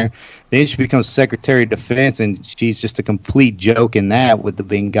won there. Then she becomes Secretary of Defense, and she's just a complete joke in that with the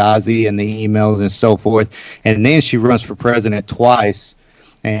Benghazi and the emails and so forth. And then she runs for president twice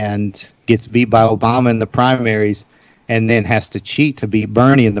and gets beat by Obama in the primaries, and then has to cheat to beat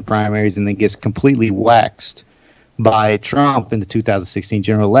Bernie in the primaries, and then gets completely waxed by Trump in the 2016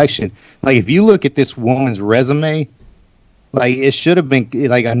 general election. Like, if you look at this woman's resume, like, it should have been,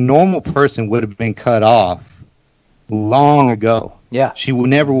 like, a normal person would have been cut off long ago. Yeah. She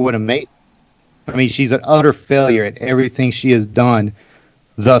never would have made it. I mean, she's an utter failure at everything she has done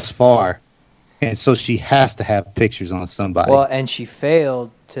thus far. And so she has to have pictures on somebody. Well, and she failed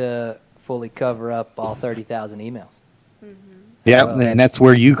to fully cover up all 30,000 emails. Yeah, and that's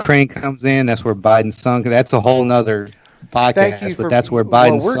where Ukraine comes in. That's where Biden's son. That's a whole nother podcast. But that's where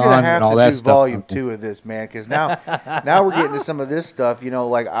Biden's son and all that stuff. Volume 2 of this, man, because now we're getting to some of this stuff.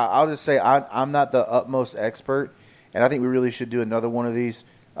 Like, I'll just say I'm not the utmost expert, and I think we really should do another one of these,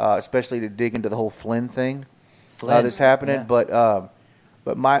 especially to dig into the whole Flynn thing that's happening. Yeah.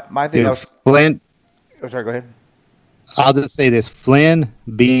 But my thing, Flynn. Oh, sorry, go ahead. I'll just say this: Flynn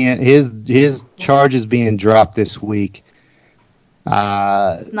being his charges being dropped this week.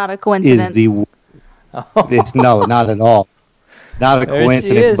 It's not a coincidence. It's no, not at all. Not a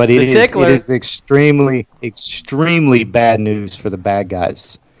coincidence, but it is extremely, extremely bad news for the bad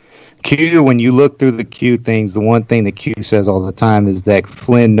guys. Q, when you look through the Q things, the one thing that Q says all the time is that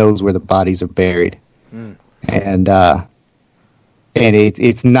Flynn knows where the bodies are buried, and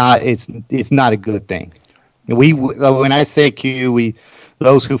it's not a good thing. When I say Q,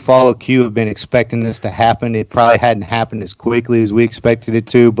 those who follow Q have been expecting this to happen. It probably hadn't happened as quickly as we expected it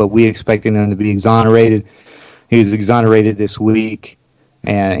to, but we expected him to be exonerated. He was exonerated this week,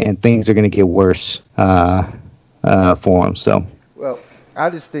 and things are going to get worse for him. So, well,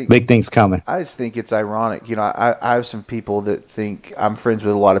 I just think big things coming. I just think it's ironic. I have some people that think I'm friends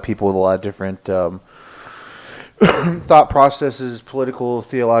with a lot of people with a lot of different thought processes, political,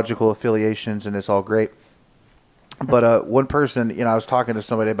 theological affiliations, and it's all great. But one person, I was talking to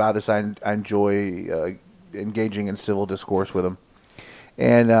somebody about this. I enjoy engaging in civil discourse with them.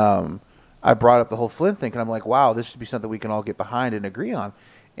 And I brought up the whole Flynn thing, and I'm like, wow, this should be something we can all get behind and agree on.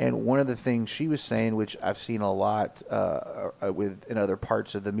 And one of the things she was saying, which I've seen a lot in other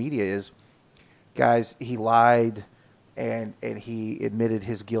parts of the media, is, guys, he lied and he admitted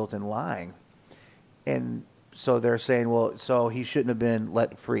his guilt in lying. And so they're saying, well, so he shouldn't have been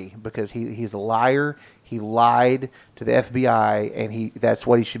let free because he's a liar. He lied to the FBI, and that's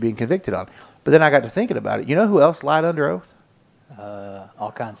what he should be convicted on. But then I got to thinking about it. You know who else lied under oath?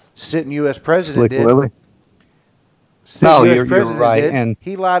 All kinds. Sitting U.S. president Slick did. Willie? No, you're right. Did. And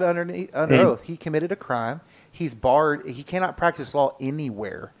he lied under oath. He committed a crime. He's barred. He cannot practice law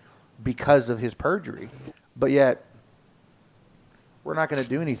anywhere because of his perjury. But yet, we're not going to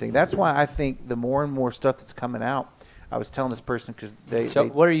do anything. That's why I think the more and more stuff that's coming out, I was telling this person because So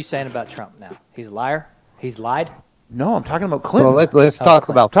what are you saying about Trump now? He's a liar? He's lied? No, I'm talking about Clinton. Well, let's talk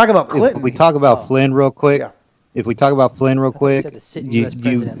about Clinton. If we talk about Flynn real quick. Yeah. If we talk about Flynn real quick,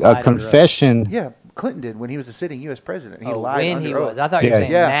 a confession. Yeah, Clinton did when he was a sitting U.S. president. He lied under when he oath. was. I thought you were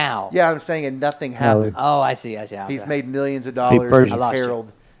saying now. Yeah, I'm saying and nothing happened. Oh, I see. He's made millions of dollars. He's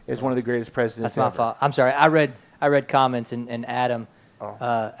heralded as one of the greatest presidents That's my fault. I'm sorry. I read comments, and Adam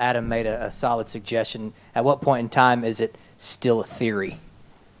Adam made a solid suggestion. At what point in time is it still a theory?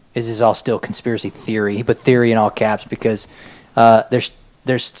 Is this all still conspiracy theory? He put theory in all caps because there's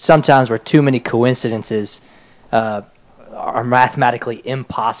sometimes where too many coincidences are mathematically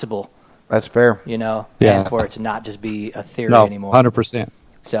impossible. That's fair. And for it to not just be a theory anymore. 100%.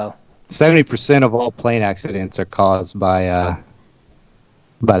 So 70% of all plane accidents are caused by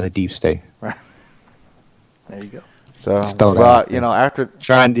the deep state. Right. There you go. So, but, you know, after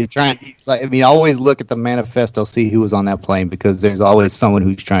trying like, I mean, always look at the manifesto, see who was on that plane, because there's always someone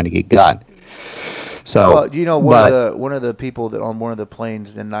who's trying to get got. So, well, you know, one of the people that on one of the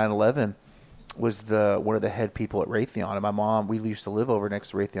planes in 9/11 was one of the head people at Raytheon. And my mom, we used to live over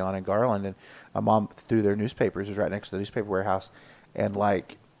next to Raytheon in Garland, and my mom threw their newspapers. It was right next to the newspaper warehouse, and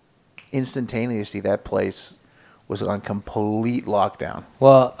like instantaneously, that place was on complete lockdown.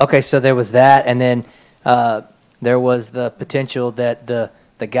 Well, okay, so there was that, and then there was the potential that the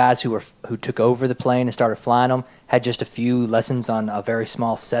guys who took over the plane and started flying them had just a few lessons on a very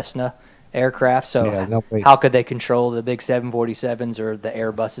small Cessna aircraft. So how could they control the big 747s or the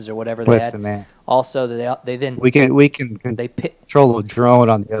Airbuses or whatever they had? Man. Also, they then we can control a drone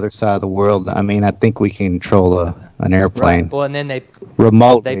on the other side of the world. I mean, I think we can control an airplane. Right. Well, and then they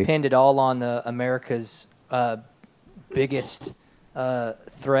pinned it all on America's biggest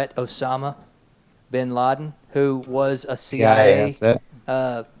threat, Osama bin Laden, who was a CIA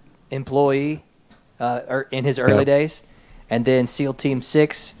employee in his early days, and then SEAL Team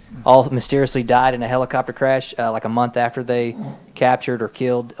 6 all mysteriously died in a helicopter crash like a month after they captured or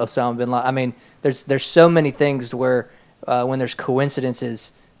killed Osama bin Laden. I mean, there's so many things where when there's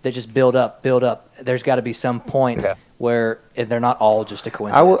coincidences, they just build up. There's got to be some point where they're not all just a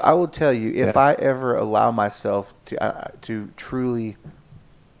coincidence. I will tell you, if I ever allow myself to truly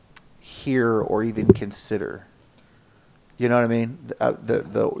hear or even consider, you know what I mean,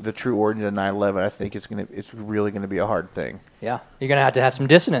 the true origin of 9/11, I think it's really gonna be a hard thing. Yeah, you're gonna have to have some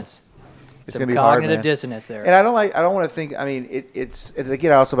dissonance. It's some gonna be hard, cognitive dissonance there. And I don't want to think. I mean, it's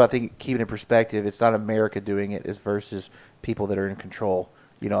again also about keeping it in perspective. It's not America doing it, it's versus people that are in control,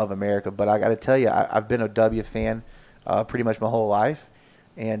 you know, of America. But I got to tell you, I've been a W fan pretty much my whole life,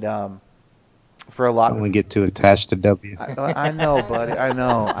 and for a lot. When we get too attached to W. I know, buddy. I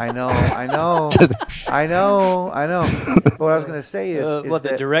know. But what I was going to say is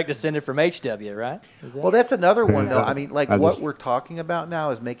the direct descendant from HW, right? Well, that's another one, though. I mean, like what we're talking about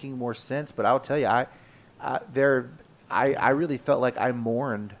now is making more sense. But I'll tell you, I really felt like I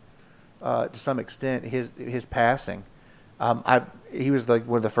mourned to some extent his passing. He was like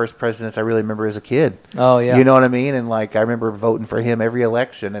one of the first presidents I really remember as a kid. Oh yeah, you know what I mean. And like I remember voting for him every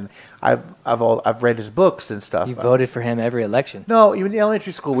election, and I've read his books and stuff. You voted for him every election? No, even in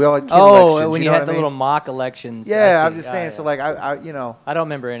elementary school we all had kid elections. When you had the little mock elections. Yeah, I'm just saying. So like I you know. I don't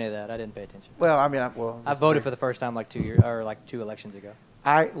remember any of that. I didn't pay attention. Well, I mean, I voted for the first time like 2 years or like 2 elections ago.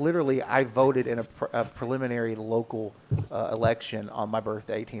 I voted in a preliminary local election on my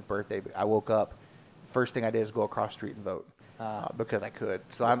birthday, 18th birthday. I woke up. First thing I did is go across the street and vote. Because I could.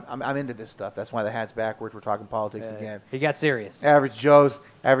 So I'm into this stuff. That's why the hat's backwards. We're talking politics again. He got serious. Average Joe's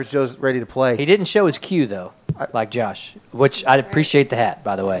ready to play. He didn't show his cue though, like Josh, which I appreciate the hat,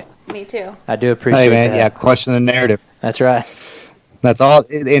 by the way. Me too. I do appreciate. Hey man, that. question the narrative. That's right. That's all.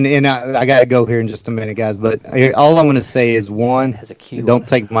 And I got to go here in just a minute, guys. But all I'm going to say is one: don't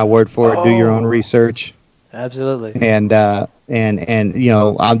take my word for it. Do your own research. Absolutely. And you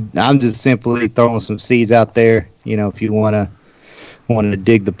know, I'm just simply throwing some seeds out there. You know, if you want to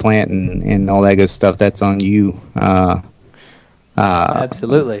dig the plant and all that good stuff, that's on you.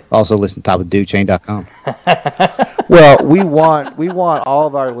 Absolutely. Also listen to topofdudechain.com. Well, we want all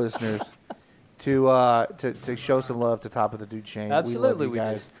of our listeners to show some love to Top of the Dude Chain. Absolutely, we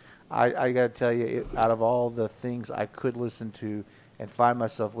love you guys. I got to tell you, out of all the things I could listen to and find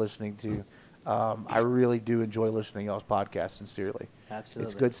myself listening to, I really do enjoy listening to y'all's podcast, sincerely.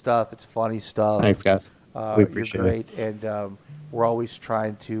 Absolutely. It's good stuff. It's funny stuff. Thanks, guys. We appreciate you're great. It. And we're always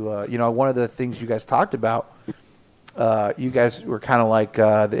trying to, one of the things you guys talked about, you guys were kind of like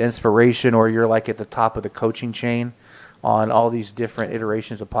the inspiration, or you're like at the top of the coaching chain on all these different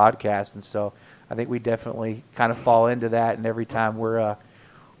iterations of podcasts. And so I think we definitely kind of fall into that. And every time we're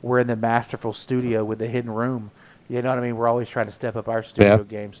in the masterful studio with the hidden room, you know what I mean? We're always trying to step up our studio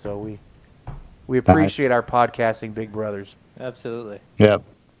game. So we appreciate our podcasting big brothers. Absolutely. Yep.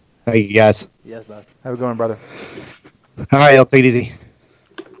 Hey, you guys. Yes, bud. How we going, brother? All right, I'll take it easy.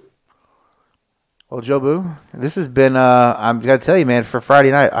 Well, Joe Boo, this has been, I'm going to tell you, man, for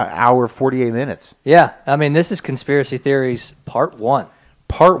Friday night, an hour, 48 minutes. Yeah. I mean, this is Conspiracy Theories Part 1.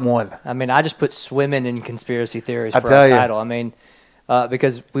 Part 1. I mean, I just put swimming in conspiracy theories for our title. I mean,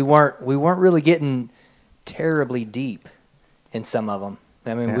 because we weren't really getting terribly deep in some of them.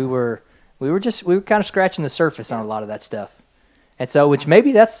 I mean, we were kind of scratching the surface on a lot of that stuff. And so, which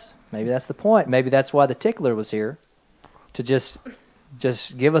maybe that's the point. Maybe that's why the tickler was here, to just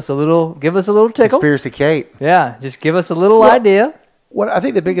give us a little tickle. Conspiracy Kate. Yeah, just give us a little idea. What I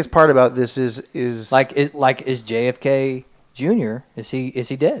think the biggest part about this is is JFK Jr. Is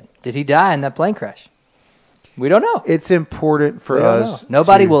he dead? Did he die in that plane crash? We don't know. It's important for us.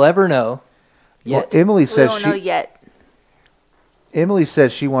 Nobody will ever know. Yet. Well, Emily says we don't know yet. Emily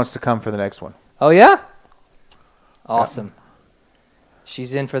says she wants to come for the next one. Oh yeah. Awesome.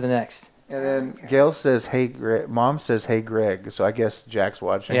 She's in for the next. And then Gail says, "Hey, Greg." Mom says, "Hey, Greg." So I guess Jack's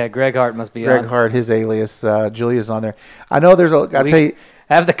watching. Yeah, Greg Hart must be Greg on. Hart, his alias. Julia's on there. I know there's a. I'll tell you.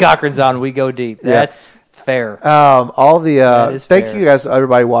 Have the Cochrans on. We go deep. Yeah. That's fair. All the thank fair. you guys,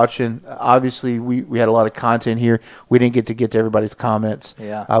 everybody watching. Obviously, we had a lot of content here. We didn't get to everybody's comments.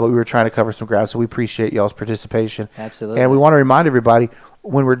 Yeah. But we were trying to cover some ground, so we appreciate y'all's participation. Absolutely. And we want to remind everybody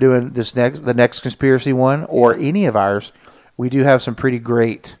when we're doing the next conspiracy one or any of ours, we do have some pretty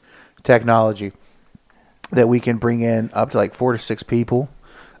great technology that we can bring in up to like 4 to 6 people.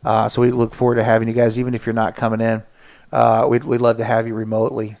 So we look forward to having you guys, even if you're not coming in. We'd love to have you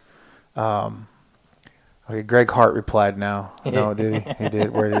remotely. Okay, Greg Hart replied now. No, did he? He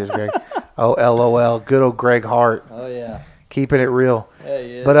did. Where it is, Greg? Oh, LOL. Good old Greg Hart. Oh, yeah. Keeping it real.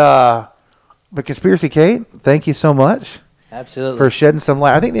 Yeah. But Conspiracy Kate, thank you so much. Absolutely. For shedding some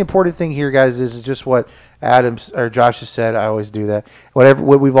light. I think the important thing here, guys, is just what Adams or Josh has said. I always do that.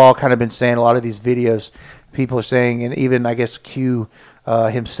 What we've all kind of been saying, a lot of these videos, people are saying, and even, I guess, Q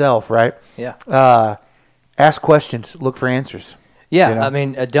himself, right? Yeah. Ask questions. Look for answers. Yeah. You know? I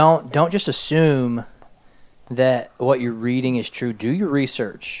mean, don't just assume that what you're reading is true. Do your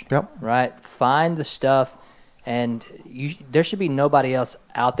research. Yep. Right? Find the stuff, and there should be nobody else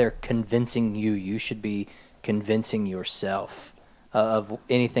out there convincing you. You should be convincing yourself of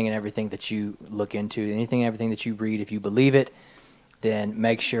anything and everything that you look into, anything and everything that you read. If you believe it, then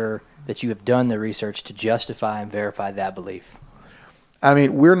make sure that you have done the research to justify and verify that belief. I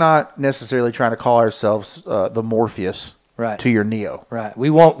mean, we're not necessarily trying to call ourselves the Morpheus Right. to your Neo. Right. We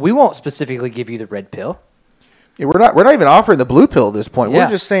won't specifically give you the red pill. Yeah, we're not even offering the blue pill at this point. Yeah. We're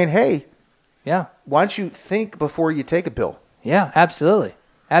just saying, hey, Yeah. why don't you think before you take a pill? Yeah, absolutely.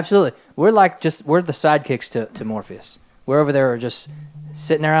 Absolutely. We're the sidekicks to Morpheus. We're over there just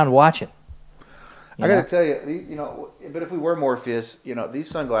sitting around watching. I got to tell you, but if we were Morpheus, these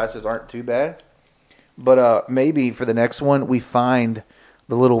sunglasses aren't too bad. But maybe for the next one, we find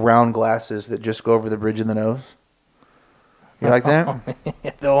the little round glasses that just go over the bridge of the nose. You like that?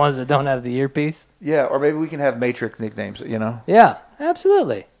 The ones that don't have the earpiece? Yeah, or maybe we can have Matrix nicknames, Yeah,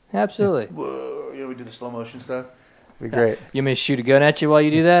 absolutely. Absolutely. Whoa, we do the slow motion stuff. It'd be great. You mean shoot a gun at you while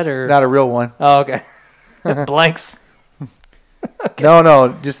you do that? Or Not a real one. Oh, okay. Blanks. Okay.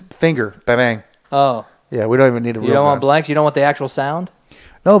 No, just finger. Bang, bang. Oh. Yeah, we don't even need a real You don't gun. want blanks? You don't want the actual sound?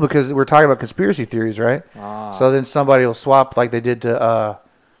 No, because we're talking about conspiracy theories, right? So then somebody will swap like they did to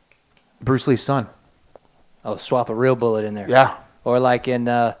Bruce Lee's son. Oh, swap a real bullet in there. Yeah. Or like in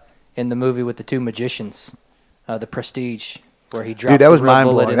the movie with the two magicians, The Prestige, where he drops Dude, that was a real mind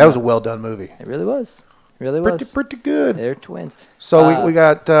bullet blowing. in That was a the- well done movie. It really was. Really was. Pretty good. They're twins. So we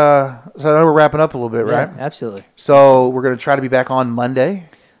got. So I know we're wrapping up a little bit, Yeah, right? absolutely. So we're going to try to be back on Monday.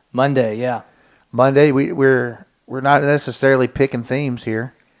 Monday, yeah. Monday, we're not necessarily picking themes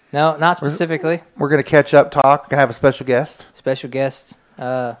here. No, not specifically. We're going to catch up, talk, and have a special guest. Special guests.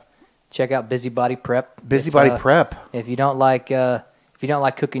 Check out Busybody Prep. Busybody Prep. If you don't like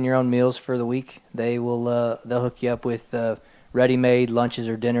cooking your own meals for the week, they'll hook you up with ready-made lunches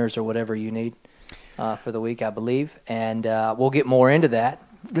or dinners or whatever you need for the week, I believe. And we'll get more into that,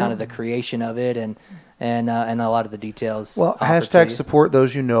 kind of the creation of it and a lot of the details. Well, hashtag support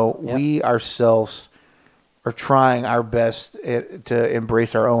those you know. Yep. We ourselves are trying our best to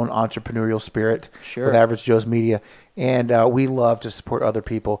embrace our own entrepreneurial spirit with Average Joe's Media. And we love to support other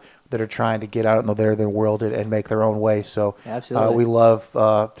people that are trying to get out in their world and make their own way. So we love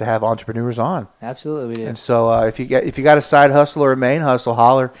to have entrepreneurs on. Absolutely, we do. And so if you got a side hustle or a main hustle,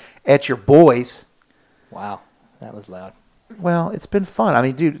 holler at your boys. Wow, that was loud. Well, it's been fun. I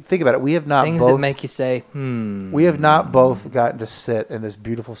mean, dude, think about it. We have not things both, that make you say, We have not both gotten to sit in this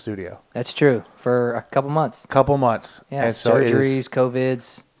beautiful studio. That's true. For a couple months. Yeah, and surgeries,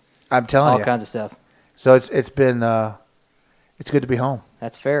 COVIDs. I'm telling you, all kinds of stuff. So it's been it's good to be home.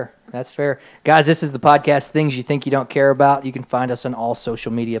 That's fair. That's fair. Guys, this is the podcast, Things You Think You Don't Care About. You can find us on all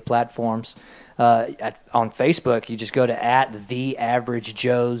social media platforms. On Facebook, you just go to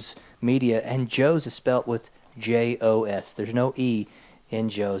 @TheAverageJoes Media, and Joe's is spelled with J-O-S. There's no E in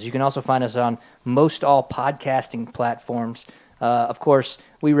Joe's. You can also find us on most all podcasting platforms. Of course,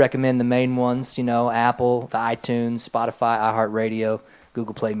 we recommend the main ones, Apple, the iTunes, Spotify, iHeartRadio,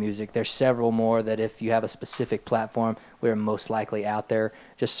 Google Play Music. There's several more that if you have a specific platform, we're most likely out there.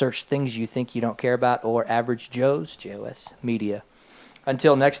 Just search Things You Think You Don't Care About or Average Joe's, J-O-S, Media.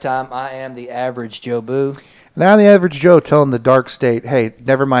 Until next time, I am the average Joe Boo. Now the average Joe telling the dark state, hey,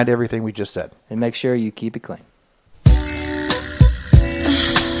 never mind everything we just said. And make sure you keep it clean.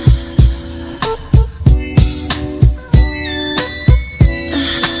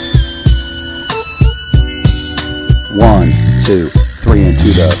 One, two, three, and to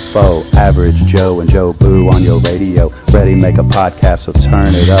the foe. Average Joe and Joe Boo on your radio. Ready, make a podcast, so turn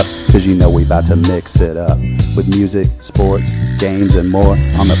it up, cause you know we about to mix it up. With music, sports, games, and more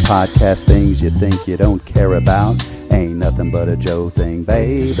on the podcast, things you think you don't care about. Ain't nothing but a Joe thing,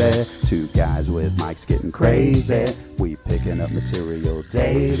 baby. Two guys with mics getting crazy. We picking up material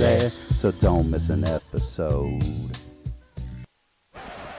daily, so don't miss an episode.